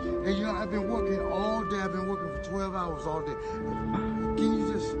wrong. Hey, you know, I've been working all day. I've been working for 12 hours all day. Can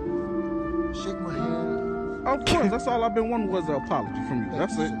you just shake my hand? Of course, that's all I've been wanting was an apology from you.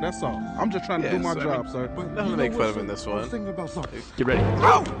 That's it. That's all. I'm just trying to do my job, sir. Nothing to make fun of in this I was one. thinking about something. Get ready.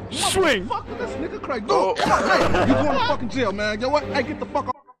 Oh, Swing! Fuck this nigga Craig. Oh. Hey, you going to fucking jail, man. You know what? Hey, get the fuck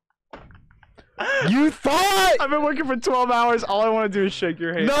off. You thought? I've been working for 12 hours. All I want to do is shake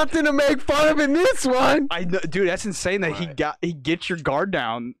your hand. Nothing to make fun of in this one. I know, dude. That's insane that he gets your guard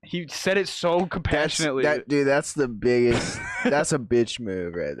down. He said it so compassionately. Dude, that's the biggest. That's a bitch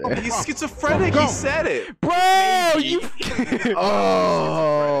move right there. He's schizophrenic. He said it, bro. You.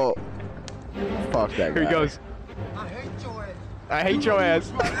 Oh. Fuck that guy. Here he goes. I hate your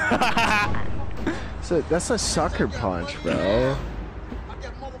ass. So that's a sucker punch, bro.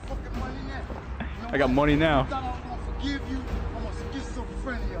 I got money now.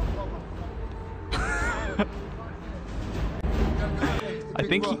 I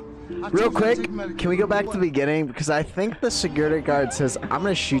think he... Real quick, can we go back to the beginning? Because I think the security guard says, I'm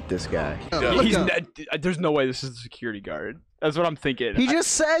going to shoot this guy. There's no way this is the security guard. That's what I'm thinking. He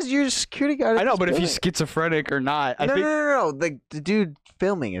just says you're a security guard. I know, but if he's schizophrenic or not... No. The dude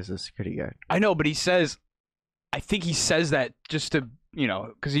filming is a security guard. I know, but he says... I think he says that just to... You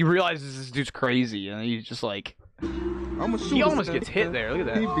know, because he realizes this dude's crazy, and he's just like... He almost gets hit there. Look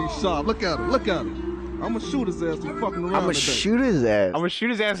at that. He be sharp. Look at him. Look at him. I'm gonna shoot his ass. He's fucking around. I'm gonna shoot his ass. I'm gonna shoot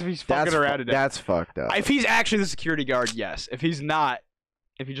his ass if he's fucking around today. That's fucked up. If he's actually the security guard, yes. If he's not,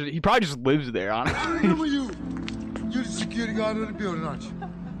 he probably just lives there, honestly. You're the security guard of the building, aren't you?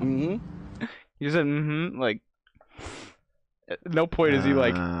 Mm-hmm. He said, mm-hmm. Like, at no point is he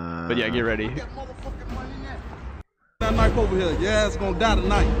like, but yeah, get ready. That knife over here. Your ass gonna die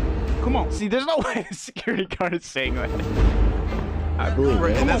tonight. Come on. See, there's no way the security guard is saying that. I believe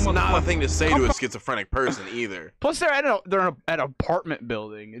it. And that's not a thing to say to a schizophrenic person either. Plus, they're at an apartment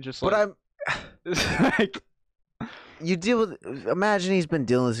building. It's just like, but it's like, you deal with. Imagine he's been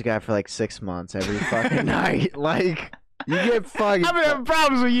dealing with this guy for like 6 months every fucking night. Like, you get fucking. I've been having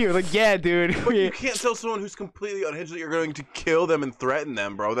problems with you. Like, yeah, dude. But you can't tell someone who's completely unhinged that you're going to kill them and threaten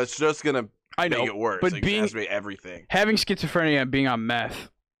them, bro. That's just gonna make it worse. But like, being everything. Having schizophrenia and being on meth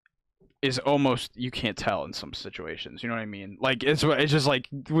is almost, you can't tell in some situations. You know what I mean? Like, it's just like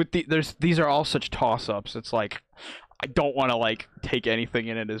with these are all such toss-ups. It's like, I don't want to like take anything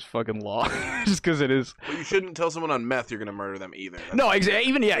in it as fucking law just because it is. Well, you shouldn't tell someone on meth you're gonna murder them either. That's no,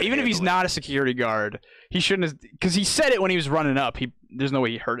 even if he's not a security guard, he shouldn't have, because he said it when he was running up. There's no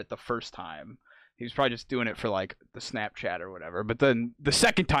way he heard it the first time. He was probably just doing it for like the Snapchat or whatever. But then the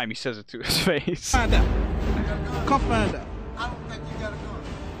second time he says it to his face. Find out. Come find out. I don't think you got a gun.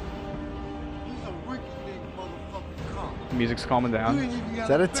 He's a wicked big motherfucking cop. Music's calming down. Is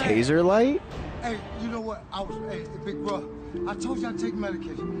that a taser light? Hey, you know what? Hey, big bro, I told you I'd take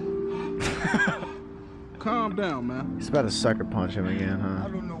medication. Calm down, man. He's about to sucker punch him again, huh? I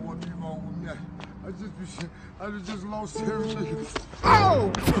don't know what be wrong with me. I just lost everything.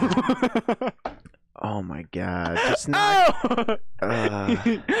 Oh! Oh my god. Just not...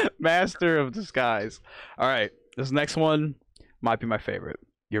 Master of disguise. Alright, this next one might be my favorite.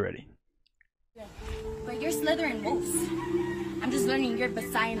 You ready? But you're Slytherin wolves. I'm just learning your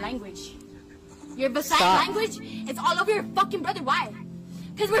Visayan language. Your Visayan language? It's all over your fucking brother. Why?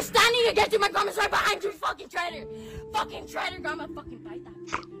 Because we're standing against you. My grandma's right behind you, fucking traitor. Fucking traitor, grandma. Fucking bite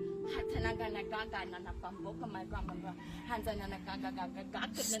that.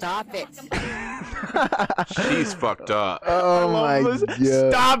 Stop it. She's fucked up. Oh my god.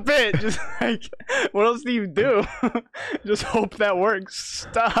 Stop it. Just like, what else do you do? Just hope that works.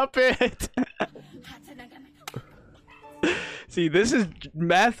 Stop it. See, this is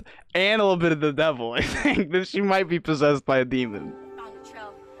meth and a little bit of the devil. I think that she might be possessed by a demon.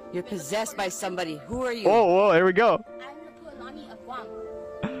 You're possessed by somebody. Who are you? Whoa, here we go.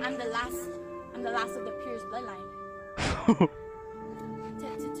 I'm the last of the purest bloodline.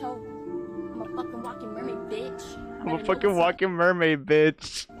 Tip to toe. I'm a fucking walking mermaid, bitch. I'm a fucking walking mermaid,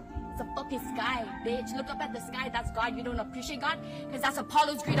 bitch. It's a fucking sky, bitch. Look up at the sky. That's God. You don't appreciate God? Because that's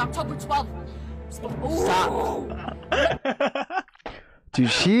Apollo's greed, October 12th. Stop. Dude,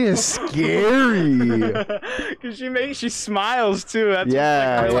 she is scary. Cause she smiles too. That's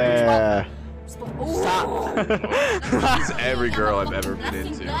yeah. Stop. She's every girl I've ever been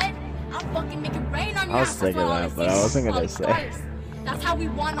into. I'll fucking make it rain on you. I was thinking that, but I wasn't gonna say. That's how we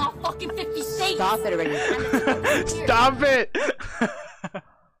won all fucking 50 states. Stop it already. Stop it.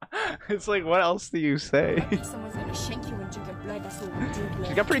 It's like, what else do you say? Someone's gonna shank you and drink your blood. That's what we do.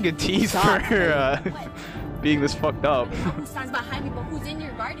 She's got pretty good teeth for being this fucked up. Who stands behind me, but who's in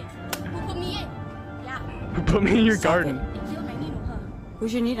your garden? Who put me in? Yeah. Who put me in your garden? They killed my Nino, huh?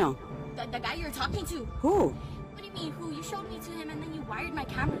 Who's your Nino? The guy you were talking to. Who? What do you mean, who? You showed me to him and then you wired my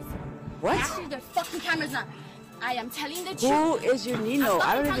cameras. What? Actually, they're fucking cameras now. I am telling the truth. Who is your Nino?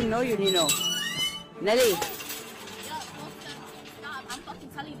 I don't even know your Nino. Nelly. I'm fucking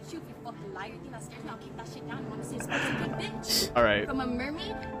telling you the truth, you fucking liar. You think that scares me? I'll keep that shit down. You want to see a spicy good bitch? All right. From a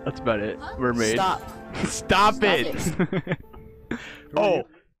mermaid? That's about it. Huh? Mermaid. Stop. Stop it. Oh,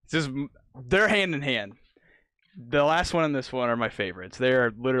 just they're hand in hand. The last one and this one are my favorites. They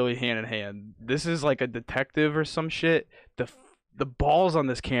are literally hand in hand. This is like a detective or some shit. The balls on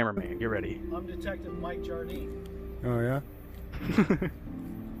this cameraman. Get ready. I'm Detective Mike Jardine. Oh yeah.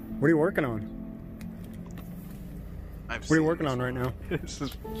 What are you working on? What are you working on right now?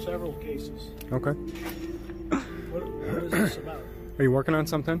 Several cases. Okay. What is this about? Are you working on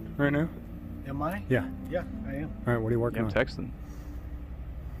something right now? Am I? Yeah. Yeah, I am. All right. What are you working I'm on? texting.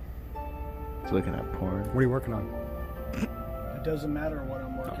 He's looking at porn. What are you working on? It doesn't matter what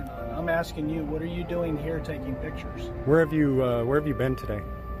I'm working on. I'm asking you, what are you doing here taking pictures? Where have you been today?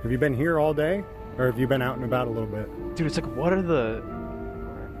 Have you been here all day, or have you been out and about a little bit? Dude, it's like, what are the...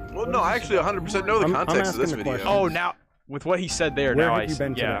 Well, no, I actually 100% know the context of this video. Oh, now, with what he said there, Where now have you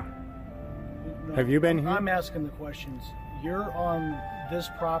been today? No, Have you been here? I'm asking the questions. You're on this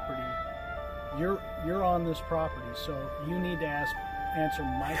property. You're on this property, so you need to answer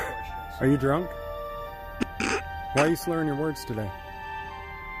my questions. Are you drunk? Why are you slurring your words today?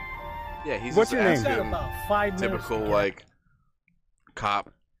 Yeah, he's What's just your name? asking Got about 5 minutes typical to get. like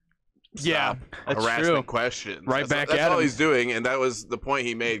cop. Yeah, that's harassment true. questions. Right back that's at all him. he's doing, and that was the point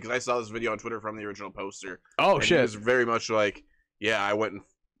he made because I saw this video on Twitter from the original poster. Oh, and shit. He was very much like, yeah, I went and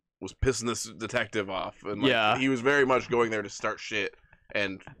was pissing this detective off, and like, Yeah. he was very much going there to start shit,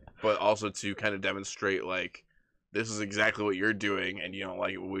 but also to kind of demonstrate like, this is exactly what you're doing, and you don't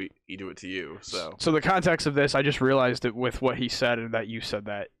like it when we do it to you. So the context of this, I just realized it with what he said and that you said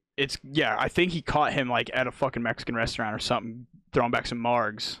that. It's, yeah, I think he caught him like at a fucking Mexican restaurant or something, throwing back some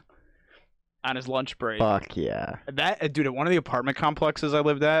margs on his lunch break. Fuck yeah. That, dude, at one of the apartment complexes I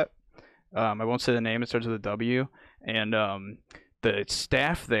lived at, I won't say the name, it starts with a W, and the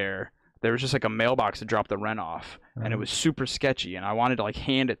staff there was just like a mailbox to drop the rent off, and it was super sketchy, and I wanted to like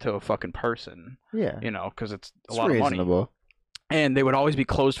hand it to a fucking person. Yeah. You know, because it's a It's lot of money. reasonable. And they would always be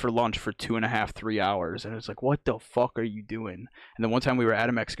closed for lunch for 2.5, 3 hours. And it was like, what the fuck are you doing? And then one time we were at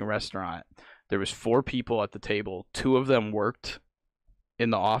a Mexican restaurant. There was 4 people at the table. 2 of them worked in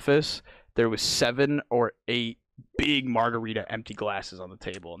the office. There was 7 or 8 big margarita empty glasses on the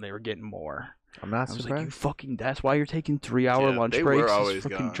table, and they were getting more. I'm not I was surprised. like, you fucking, that's why you're taking 3-hour lunch they breaks? were It's always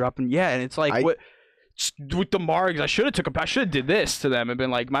fucking gone. dropping. Yeah, and it's like, what? With the margs, I should have did this to them and been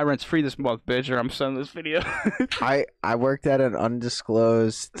like, my rent's free this month, bitch, or I'm sending this video. I worked at an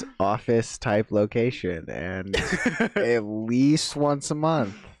undisclosed office type location, and at least once a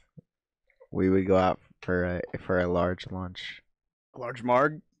month we would go out for a large lunch. A large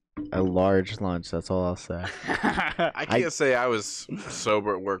marg? A large lunch. That's all I'll say. I can't say I was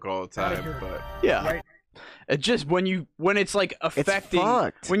sober at work all the time, but yeah. It just when it's like affecting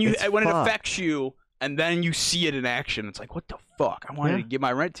fucked. when It's it fucked. affects you and then you see it in action, it's like, what the fuck? I wanted to give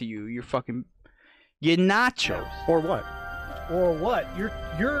my rent to you. You're fucking nachos. Or what? Or what?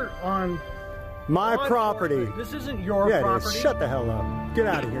 You're on My property. This isn't your Yeah, it property. is. Shut the hell up. Get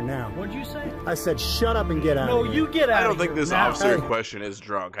out of here now. What'd you say? I said shut up and get out No, of here. you get out I don't of think here this now. officer in question is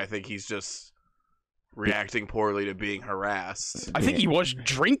drunk. I think he's just reacting poorly to being harassed. I think he was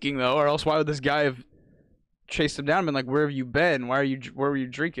drinking though, or else why would this guy have chased him down and been like, where have you been? Where were you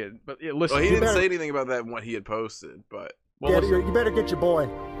drinking? But yeah, listen, Well, he didn't say anything about that in what he had posted, but You better get your boy.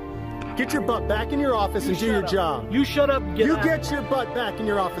 Get your butt back in your office and do your job. You shut up and get out. Get your butt back in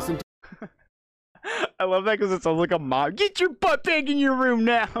your office and I love that because it sounds like a mom. Get your butt back in your room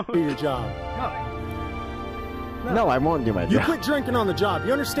now. do your job. No, I won't do my You job. quit drinking on the job.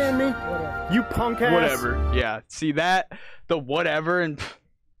 You understand me? You punk ass. Whatever. Yeah. See that? The whatever, and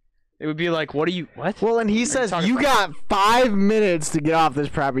it would be like, what? Well, and he says, you got 5 minutes to get off this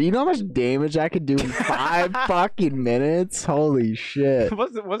property. You know how much damage I could do in 5 fucking minutes? Holy shit.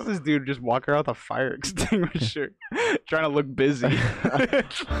 What's this dude just walking around with a fire extinguisher trying to look busy?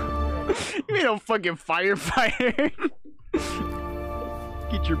 You ain't no fucking firefighter.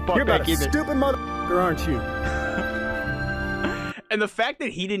 Get your butt You're back about a in there. stupid motherfucker, aren't you? And the fact that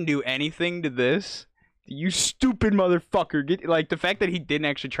he didn't do anything to this, you stupid motherfucker. Like, the fact that he didn't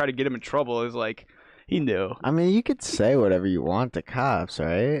actually try to get him in trouble is like, he knew. I mean, you could say whatever you want to cops,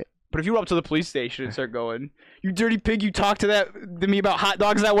 right? But if you went up to the police station and start going, you dirty pig, you talked to me about hot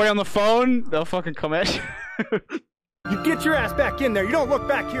dogs that way on the phone, they'll fucking come at you. You get your ass back in there. You don't look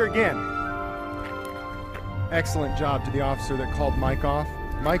back here again. Excellent job to the officer that called Mike off.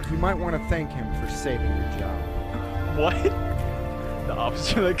 Mike, you might want to thank him for saving your job. What? The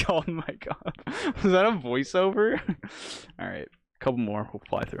officer that called Mike off. Was that a voiceover? Alright, a couple more. We'll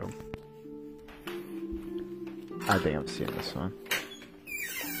fly through them. I think I'm seeing this one.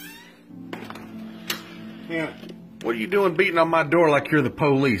 Yeah. What are you doing beating on my door like you're the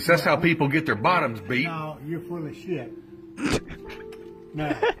police? That's how people get their bottoms beat. No, you're full of shit.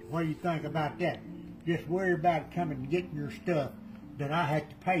 Now, what do you think about that? Just worry about coming and getting your stuff that I had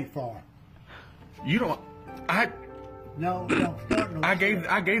to pay for. You don't. No, don't start no. I gave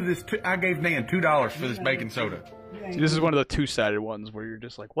Nan $2 for this baking soda. See, this is one of the two-sided ones where you're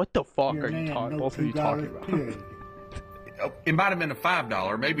just like, what the fuck are you talking? Both of you talking about? It might have been a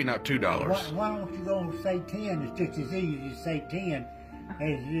 $5, maybe not $2. Why don't you go and say 10? It's just as easy to say 10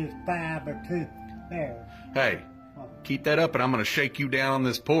 as it is 5 or 2. There. Hey, keep that up, and I'm gonna shake you down on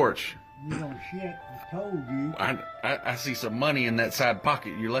this porch. You don't shit. I told you. I see some money in that side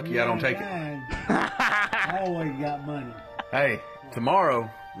pocket. You're lucky I don't take it. I always got money. Hey, tomorrow,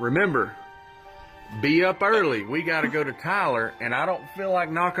 remember, be up early. We got to go to Tyler, and I don't feel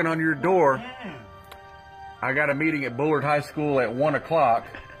like knocking on your door. I got a meeting at Bullard High School at 1 o'clock.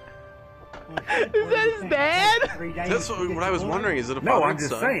 Is that his dad? That's what I was wondering. Is it a No, I'm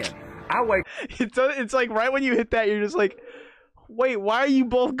just saying. I wait. It's like right when you hit that, you're just like, wait, why are you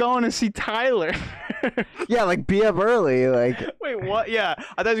both going to see Tyler? Yeah, like be up early. Like, wait, what? Yeah,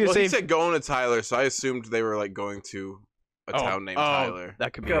 I thought you were gonna say. He said going to Tyler, so I assumed they were like going to a town named Tyler.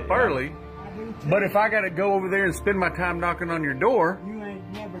 That could be up early. But if I got to go over there and spend my time knocking on your door, You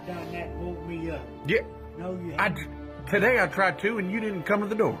ain't never done that. Woke me up. yeah. No, you haven't. Today I tried to, and you didn't come to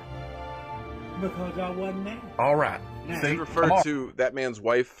the door. Because I wasn't there. All right. They refer to that man's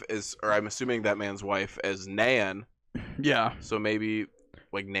wife as, or I'm assuming that man's wife as Nan. Yeah. So maybe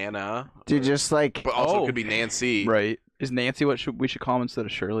like Nana. dude, just like. But also it could be Nancy. Right. Is Nancy what we should call him instead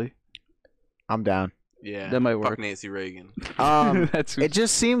of Shirley? I'm down. Yeah. That might work. Fuck Nancy Reagan. It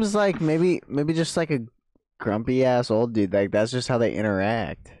just seems like maybe just like a grumpy ass old dude. Like that's just how they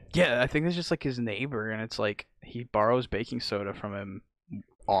interact. Yeah, I think it's just like his neighbor, and it's like he borrows baking soda from him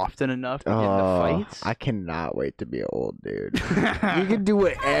often enough to get into fights. I cannot wait to be an old dude. You can do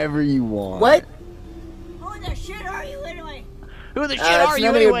whatever you want. What? Who the shit are you anyway? Who the shit That's are you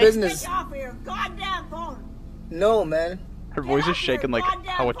none of your anyway? business. Get off of your goddamn phone. No, man. Her voice is shaking like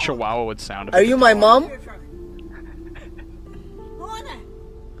how a chihuahua would sound. if Are it you could my talk. mom? Who in the?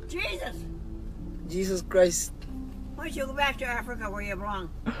 Jesus. Jesus Christ. Why don't you go back to Africa where you belong?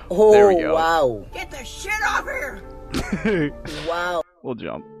 Oh, There we go. wow. Get the shit off here. Wow. We'll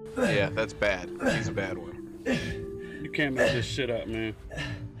jump. Yeah, that's bad. He's a bad one. You can't make this shit up, man.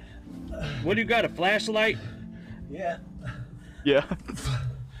 What do you got, a flashlight? Yeah. Yeah.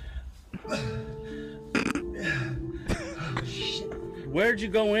 Where'd you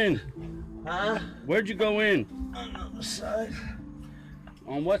go in? Huh? Where'd you go in? On the side.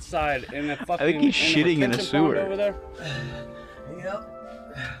 On what side? In the fucking. I think he's shitting in a retention pond sewer. over there. Yep.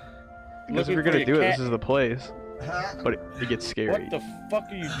 Because if Looking you're for gonna your do it, cat. this is the place. But it gets scary. What the fuck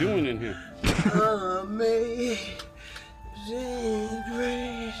are you doing in here? Amazing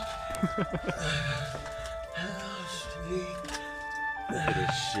grace. Look at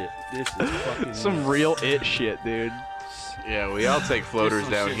this shit. This is fucking. Some real it shit, dude. Yeah, we all take floaters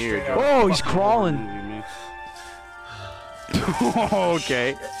Some down shit here. straight Joe. out Oh, of he's fucking crawling. movie, man.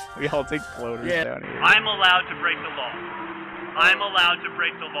 Okay. We all take floaters down here. I'm allowed to break the law. I'm allowed to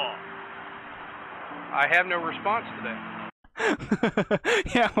break the law. I have no response to that.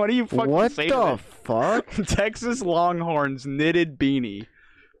 Yeah, what do you fucking What say the to fuck? that? Texas Longhorns knitted beanie.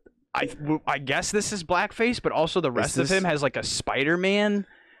 I guess this is blackface, but also the rest of this- him has like a Spider-Man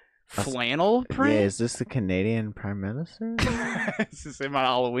flannel print. Yeah, is this the Canadian Prime Minister? This is him on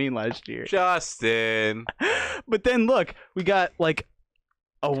Halloween last year. Justin. But then look, we got like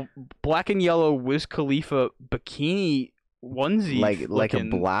a black and yellow Wiz Khalifa bikini onesie, like a looking-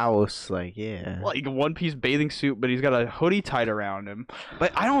 blouse, like yeah. like a one-piece bathing suit, but he's got a hoodie tied around him.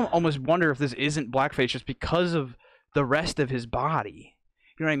 But I don't almost wonder if this isn't blackface just because of the rest of his body.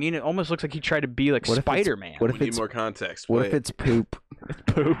 You know what I mean? It almost looks like he tried to be like What if it's- Spider-Man. what if We need it's more context. What Play if it. it's poop? It's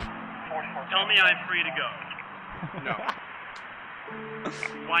poop. Tell me I'm free to go. No.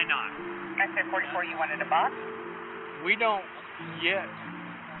 Why not? I said 44, you wanted a box? We don't yet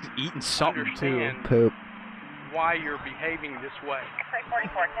He's eating something too. understand Poop. why you're behaving this way. Say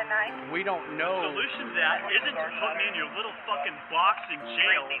 44, 10-9. We don't know. The solution to that isn't to put me in your little fucking box in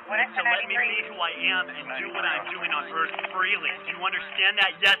jail. It's to let me be who I am and do what I'm doing on Earth freely. Do you understand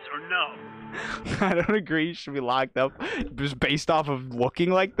that? Yes or no? I don't agree he should be locked up just based off of looking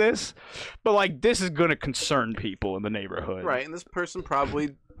like this. But like this is gonna concern people in the neighborhood. Right, and this person probably,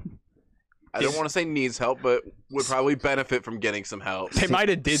 I don't want to say needs help, but would probably benefit from getting some help. They might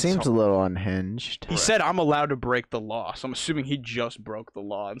have did Seems something. a little unhinged. He said, "I'm allowed to break the law," so I'm assuming he just broke the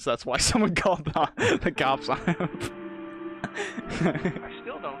law, and so that's why someone called the cops on him. I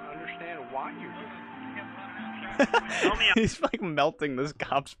still don't understand why you're doing Tell me He's like melting this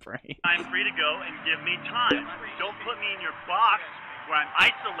cop's brain. I'm free to go and give me time. Don't put me in your box where I'm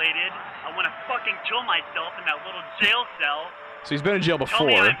isolated. I want to fucking kill myself in that little jail cell. So he's been in jail before. Tell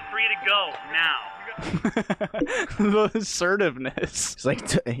me I'm free to go now. The assertiveness. It's like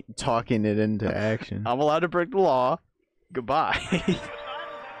talking it into action. I'm allowed to break the law. Goodbye.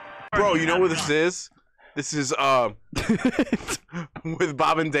 Bro, you know what this is? This is with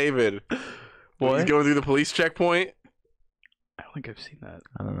Bob and David. What? He's going through the police checkpoint. I don't think I've seen that.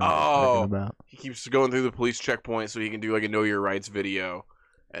 I don't know what you're talking about. He keeps going through the police checkpoint so he can do like a Know Your Rights video,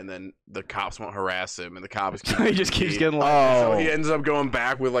 and then the cops won't harass him, and the cops keep He just keeps getting So he ends up going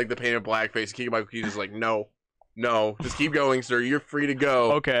back with like the painted black face. He's just like, no, just keep going, sir. You're free to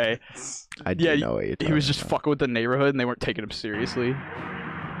go. Okay. I do know what you're talking He was just about. fucking with the neighborhood, and they weren't taking him seriously.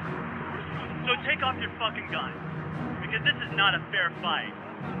 So take off your fucking gun. Because this is not a fair fight.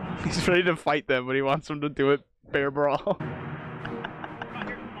 He's ready to fight them, but he wants them to do it fair brawl.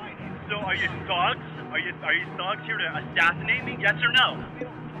 So are you thugs? Are you thugs here to assassinate me? Yes or no?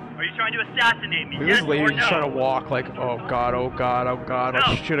 Are you trying to assassinate me? Look at Yes this lady or just no? trying to walk like, oh god, oh god, oh god.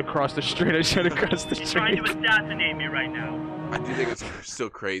 I should have crossed the street. I should have crossed the He's trying street. to assassinate me right now. I do think it's still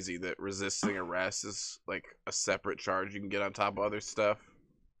crazy that resisting arrest is like a separate charge you can get on top of other stuff.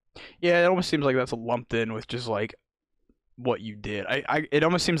 Yeah, it almost seems like that's lumped in with just like what you did. It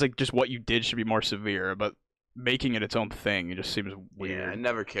almost seems like just what you did should be more severe, but making it its own thing, it just seems weird. Yeah, I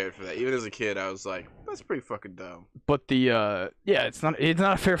never cared for that. Even as a kid, I was like, that's pretty fucking dumb. But the it's not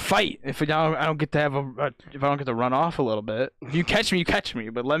a fair fight if I don't get to have if I don't get to run off a little bit. If you catch me, you catch me,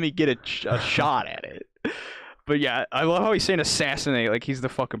 but let me get a shot at it. But yeah, I love how he's saying assassinate like he's the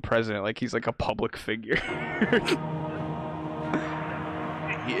fucking president, like he's like a public figure.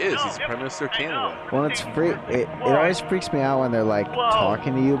 He is. He's Prime Minister of Canada. Well, it always freaks me out when they're like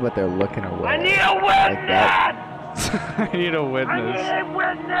talking to you, but they're looking away. I need a Like that. I need a witness. I need a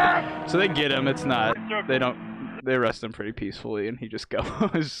witness! So they get him. It's not. They arrest him pretty peacefully, and he just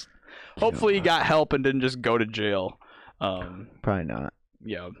goes. Hopefully, he got help and didn't just go to jail. Probably not.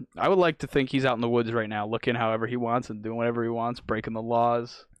 Yeah, I would like to think he's out in the woods right now, looking however he wants and doing whatever he wants, breaking the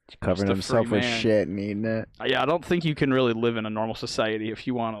laws. Covering Just a himself free with man. shit and eating it. Yeah, I don't think you can really live in a normal society if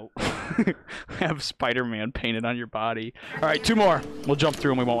you want to have Spider-Man painted on your body. All right, 2 more. We'll jump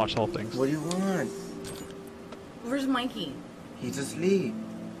through and we won't watch the whole thing. What do you want? Where's Mikey? He's asleep.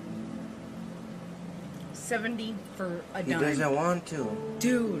 70 for a He dime. doesn't want to.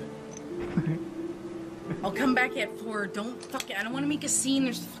 Dude. I'll come back at 4. Don't fucking. I don't want to make a scene.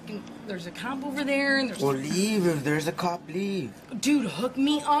 There's a cop over there, and there's. Well, leave. If there's a cop, leave. Dude, hook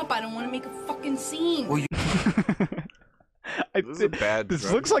me up. I don't want to make a fucking scene. Well, This is a bad. This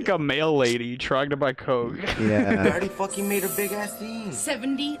drug looks like a mail lady trying to buy coke. You already fucking made a big ass scene.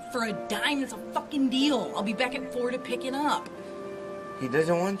 70 for a dime. That's a fucking deal. I'll be back at 4 to pick it up. He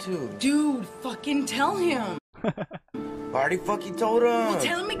doesn't want to. Dude, fucking tell him. I already fucking told him. Well,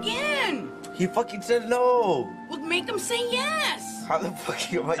 tell him again. He fucking said no. Well, make him say yes. How the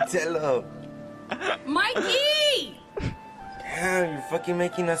fuck am I tell him? Mikey! Damn, you're fucking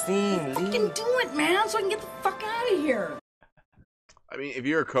making a scene. Fucking Leave. do it, man, so I can get the fuck out of here. I mean, if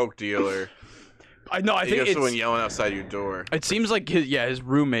you're a coke dealer, I know. I you think got it's, someone yelling outside your door. it seems like his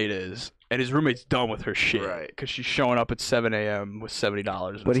roommate is, and his roommate's done with her shit, Right. Because she's showing up at 7 a.m. with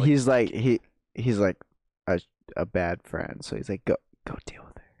 $70. But he's like he's like a bad friend, so he's like go deal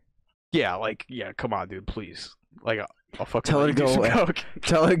with her. yeah, come on, dude, please. Like, I'll fucking Tell her let to you do go some away. coke.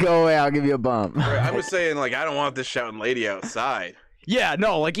 Tell her to go away. I'll give you a bump. Right, I'm just saying, like, I don't want this shouting lady outside. Yeah,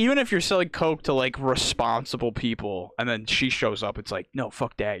 no, like even if you're selling coke to like responsible people, and then she shows up, it's like, no,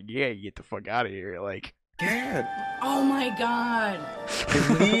 fuck that. Yeah, you get the fuck out of here. Like, Dad, Oh my god. just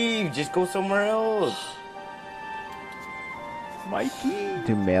leave. Just go somewhere else. Mikey.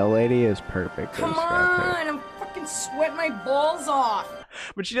 Dude, mail lady is perfect. to Come describe her. on, I'm fucking sweating my balls off.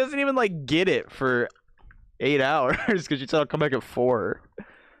 But she doesn't even like get it for 8 hours because she said I'll come back at 4.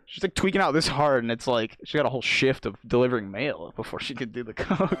 She's like tweaking out this hard, and it's like she got a whole shift of delivering mail before she could do the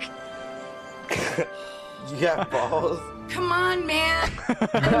coke. You got balls? Come on, man.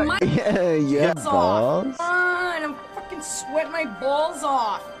 Yeah, you have balls. Come on, I'm fucking sweating my balls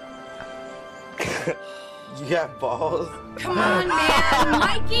off. You got balls? Come on, man.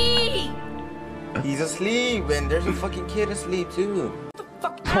 Mikey! He's asleep, and there's a fucking kid asleep too.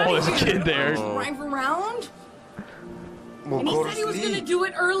 Oh, there's a kid there. Drive around? Well, And he go said to he was sleep. gonna do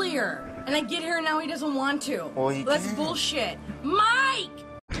it earlier. And I get here and now he doesn't want to. Well, he That's can. bullshit. Mike!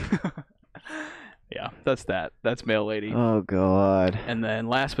 Yeah, that's that. That's mail lady. Oh god. And then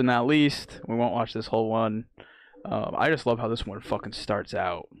last but not least, we won't watch this whole one. I just love how this one fucking starts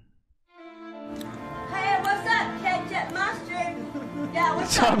out. Hey, what's up? Yeah,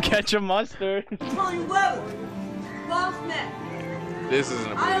 what's Some ketchup mustard. Tony Weber. Boss man. This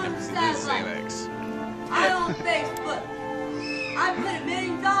isn't a I Oblivion. understand This is life. Xanax. I own Facebook. I put $1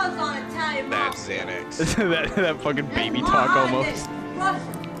 million on Italian mom. That's Xanax. that fucking baby talk almost.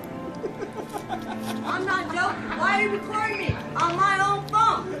 Russia. I'm not joking. Why are you recording me on my own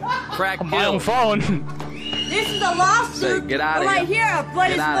phone? Crack on my own phone. This is a lawsuit get out of right here. here of what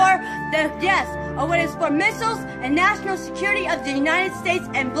Get is out for of what is for missiles and national security of the United States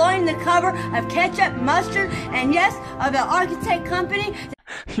and blowing the cover of ketchup, mustard, and yes, of the architect company.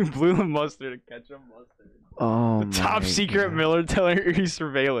 You blew the mustard and ketchup mustard. Oh, the top secret military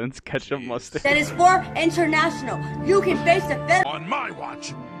surveillance ketchup mustard. That is for international. You can face the fed on my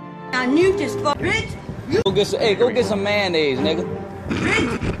watch. Now you just fuck, bitch. Go get some mayonnaise, nigga.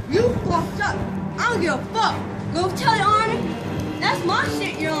 Bitch, you fucked up. I don't give a fuck. Go tell your army. That's my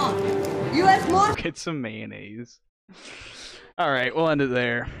shit you're on. U.S. Marshal. Get some mayonnaise. All right, we'll end it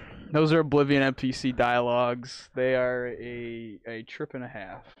there. Those are Oblivion NPC dialogues. They are a trip and a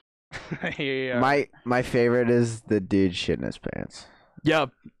half. My favorite is the dude shitting his pants. Yep,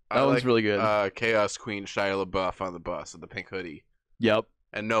 that one's really good. Chaos Queen Shia LaBeouf on the bus with the pink hoodie. Yep.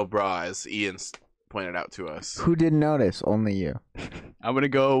 And no bra, as Ian pointed out to us. Who didn't notice? Only you. I'm gonna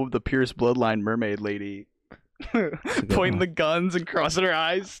go the Pierce Bloodline mermaid lady. Pointing the guns and crossing her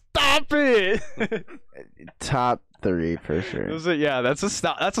eyes. Stop it! Top 3 for sure. That's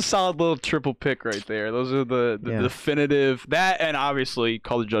a solid little triple pick right there. Those are the definitive. That and obviously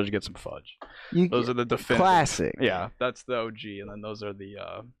Call the Judge, Get Some Fudge. Those are the definitive classic. Yeah, that's the OG, and then those are the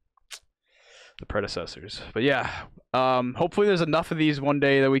predecessors. But yeah, hopefully there's enough of these one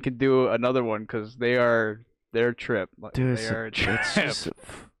day that we can do another one because they're a trip. Dude, they are a trip. it's just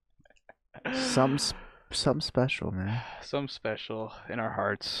something special, man. Something special in our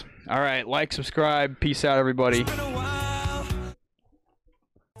hearts. All right, like, subscribe. Peace out, everybody.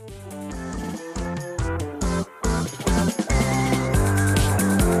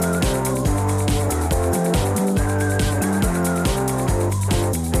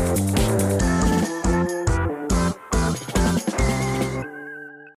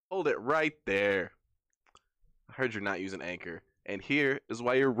 Hold it right there. I heard you're not using Anchor, and here is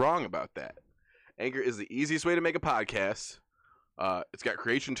why you're wrong about that. Anchor is the easiest way to make a podcast. It's got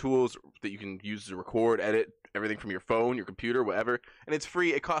creation tools that you can use to record, edit, everything from your phone, your computer, whatever. And it's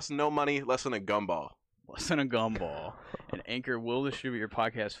free. It costs no money, less than a gumball. Less than a gumball. And Anchor will distribute your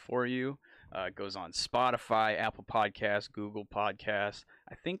podcast for you. It goes on Spotify, Apple Podcasts, Google Podcasts,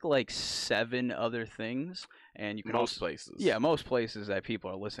 I think like 7 other things. And you can most places. Yeah, most places that people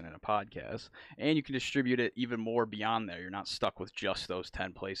are listening to podcasts. And you can distribute it even more beyond there. You're not stuck with just those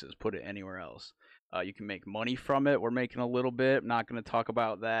 10 places. Put it anywhere else. You can make money from it. We're making a little bit. I'm not going to talk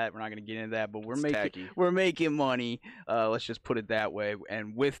about that. We're not going to get into that, but we're making money. Let's just put it that way.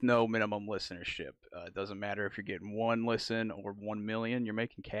 And with no minimum listenership. It doesn't matter if you're getting 1 listen or 1 million. You're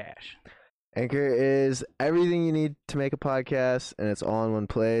making cash. Anchor is everything you need to make a podcast, and it's all in one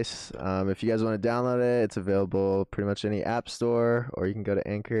place. If you guys want to download it, it's available pretty much any app store, or you can go to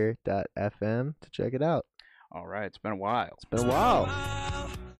anchor.fm to check it out. All right. It's been a while. It's been a while.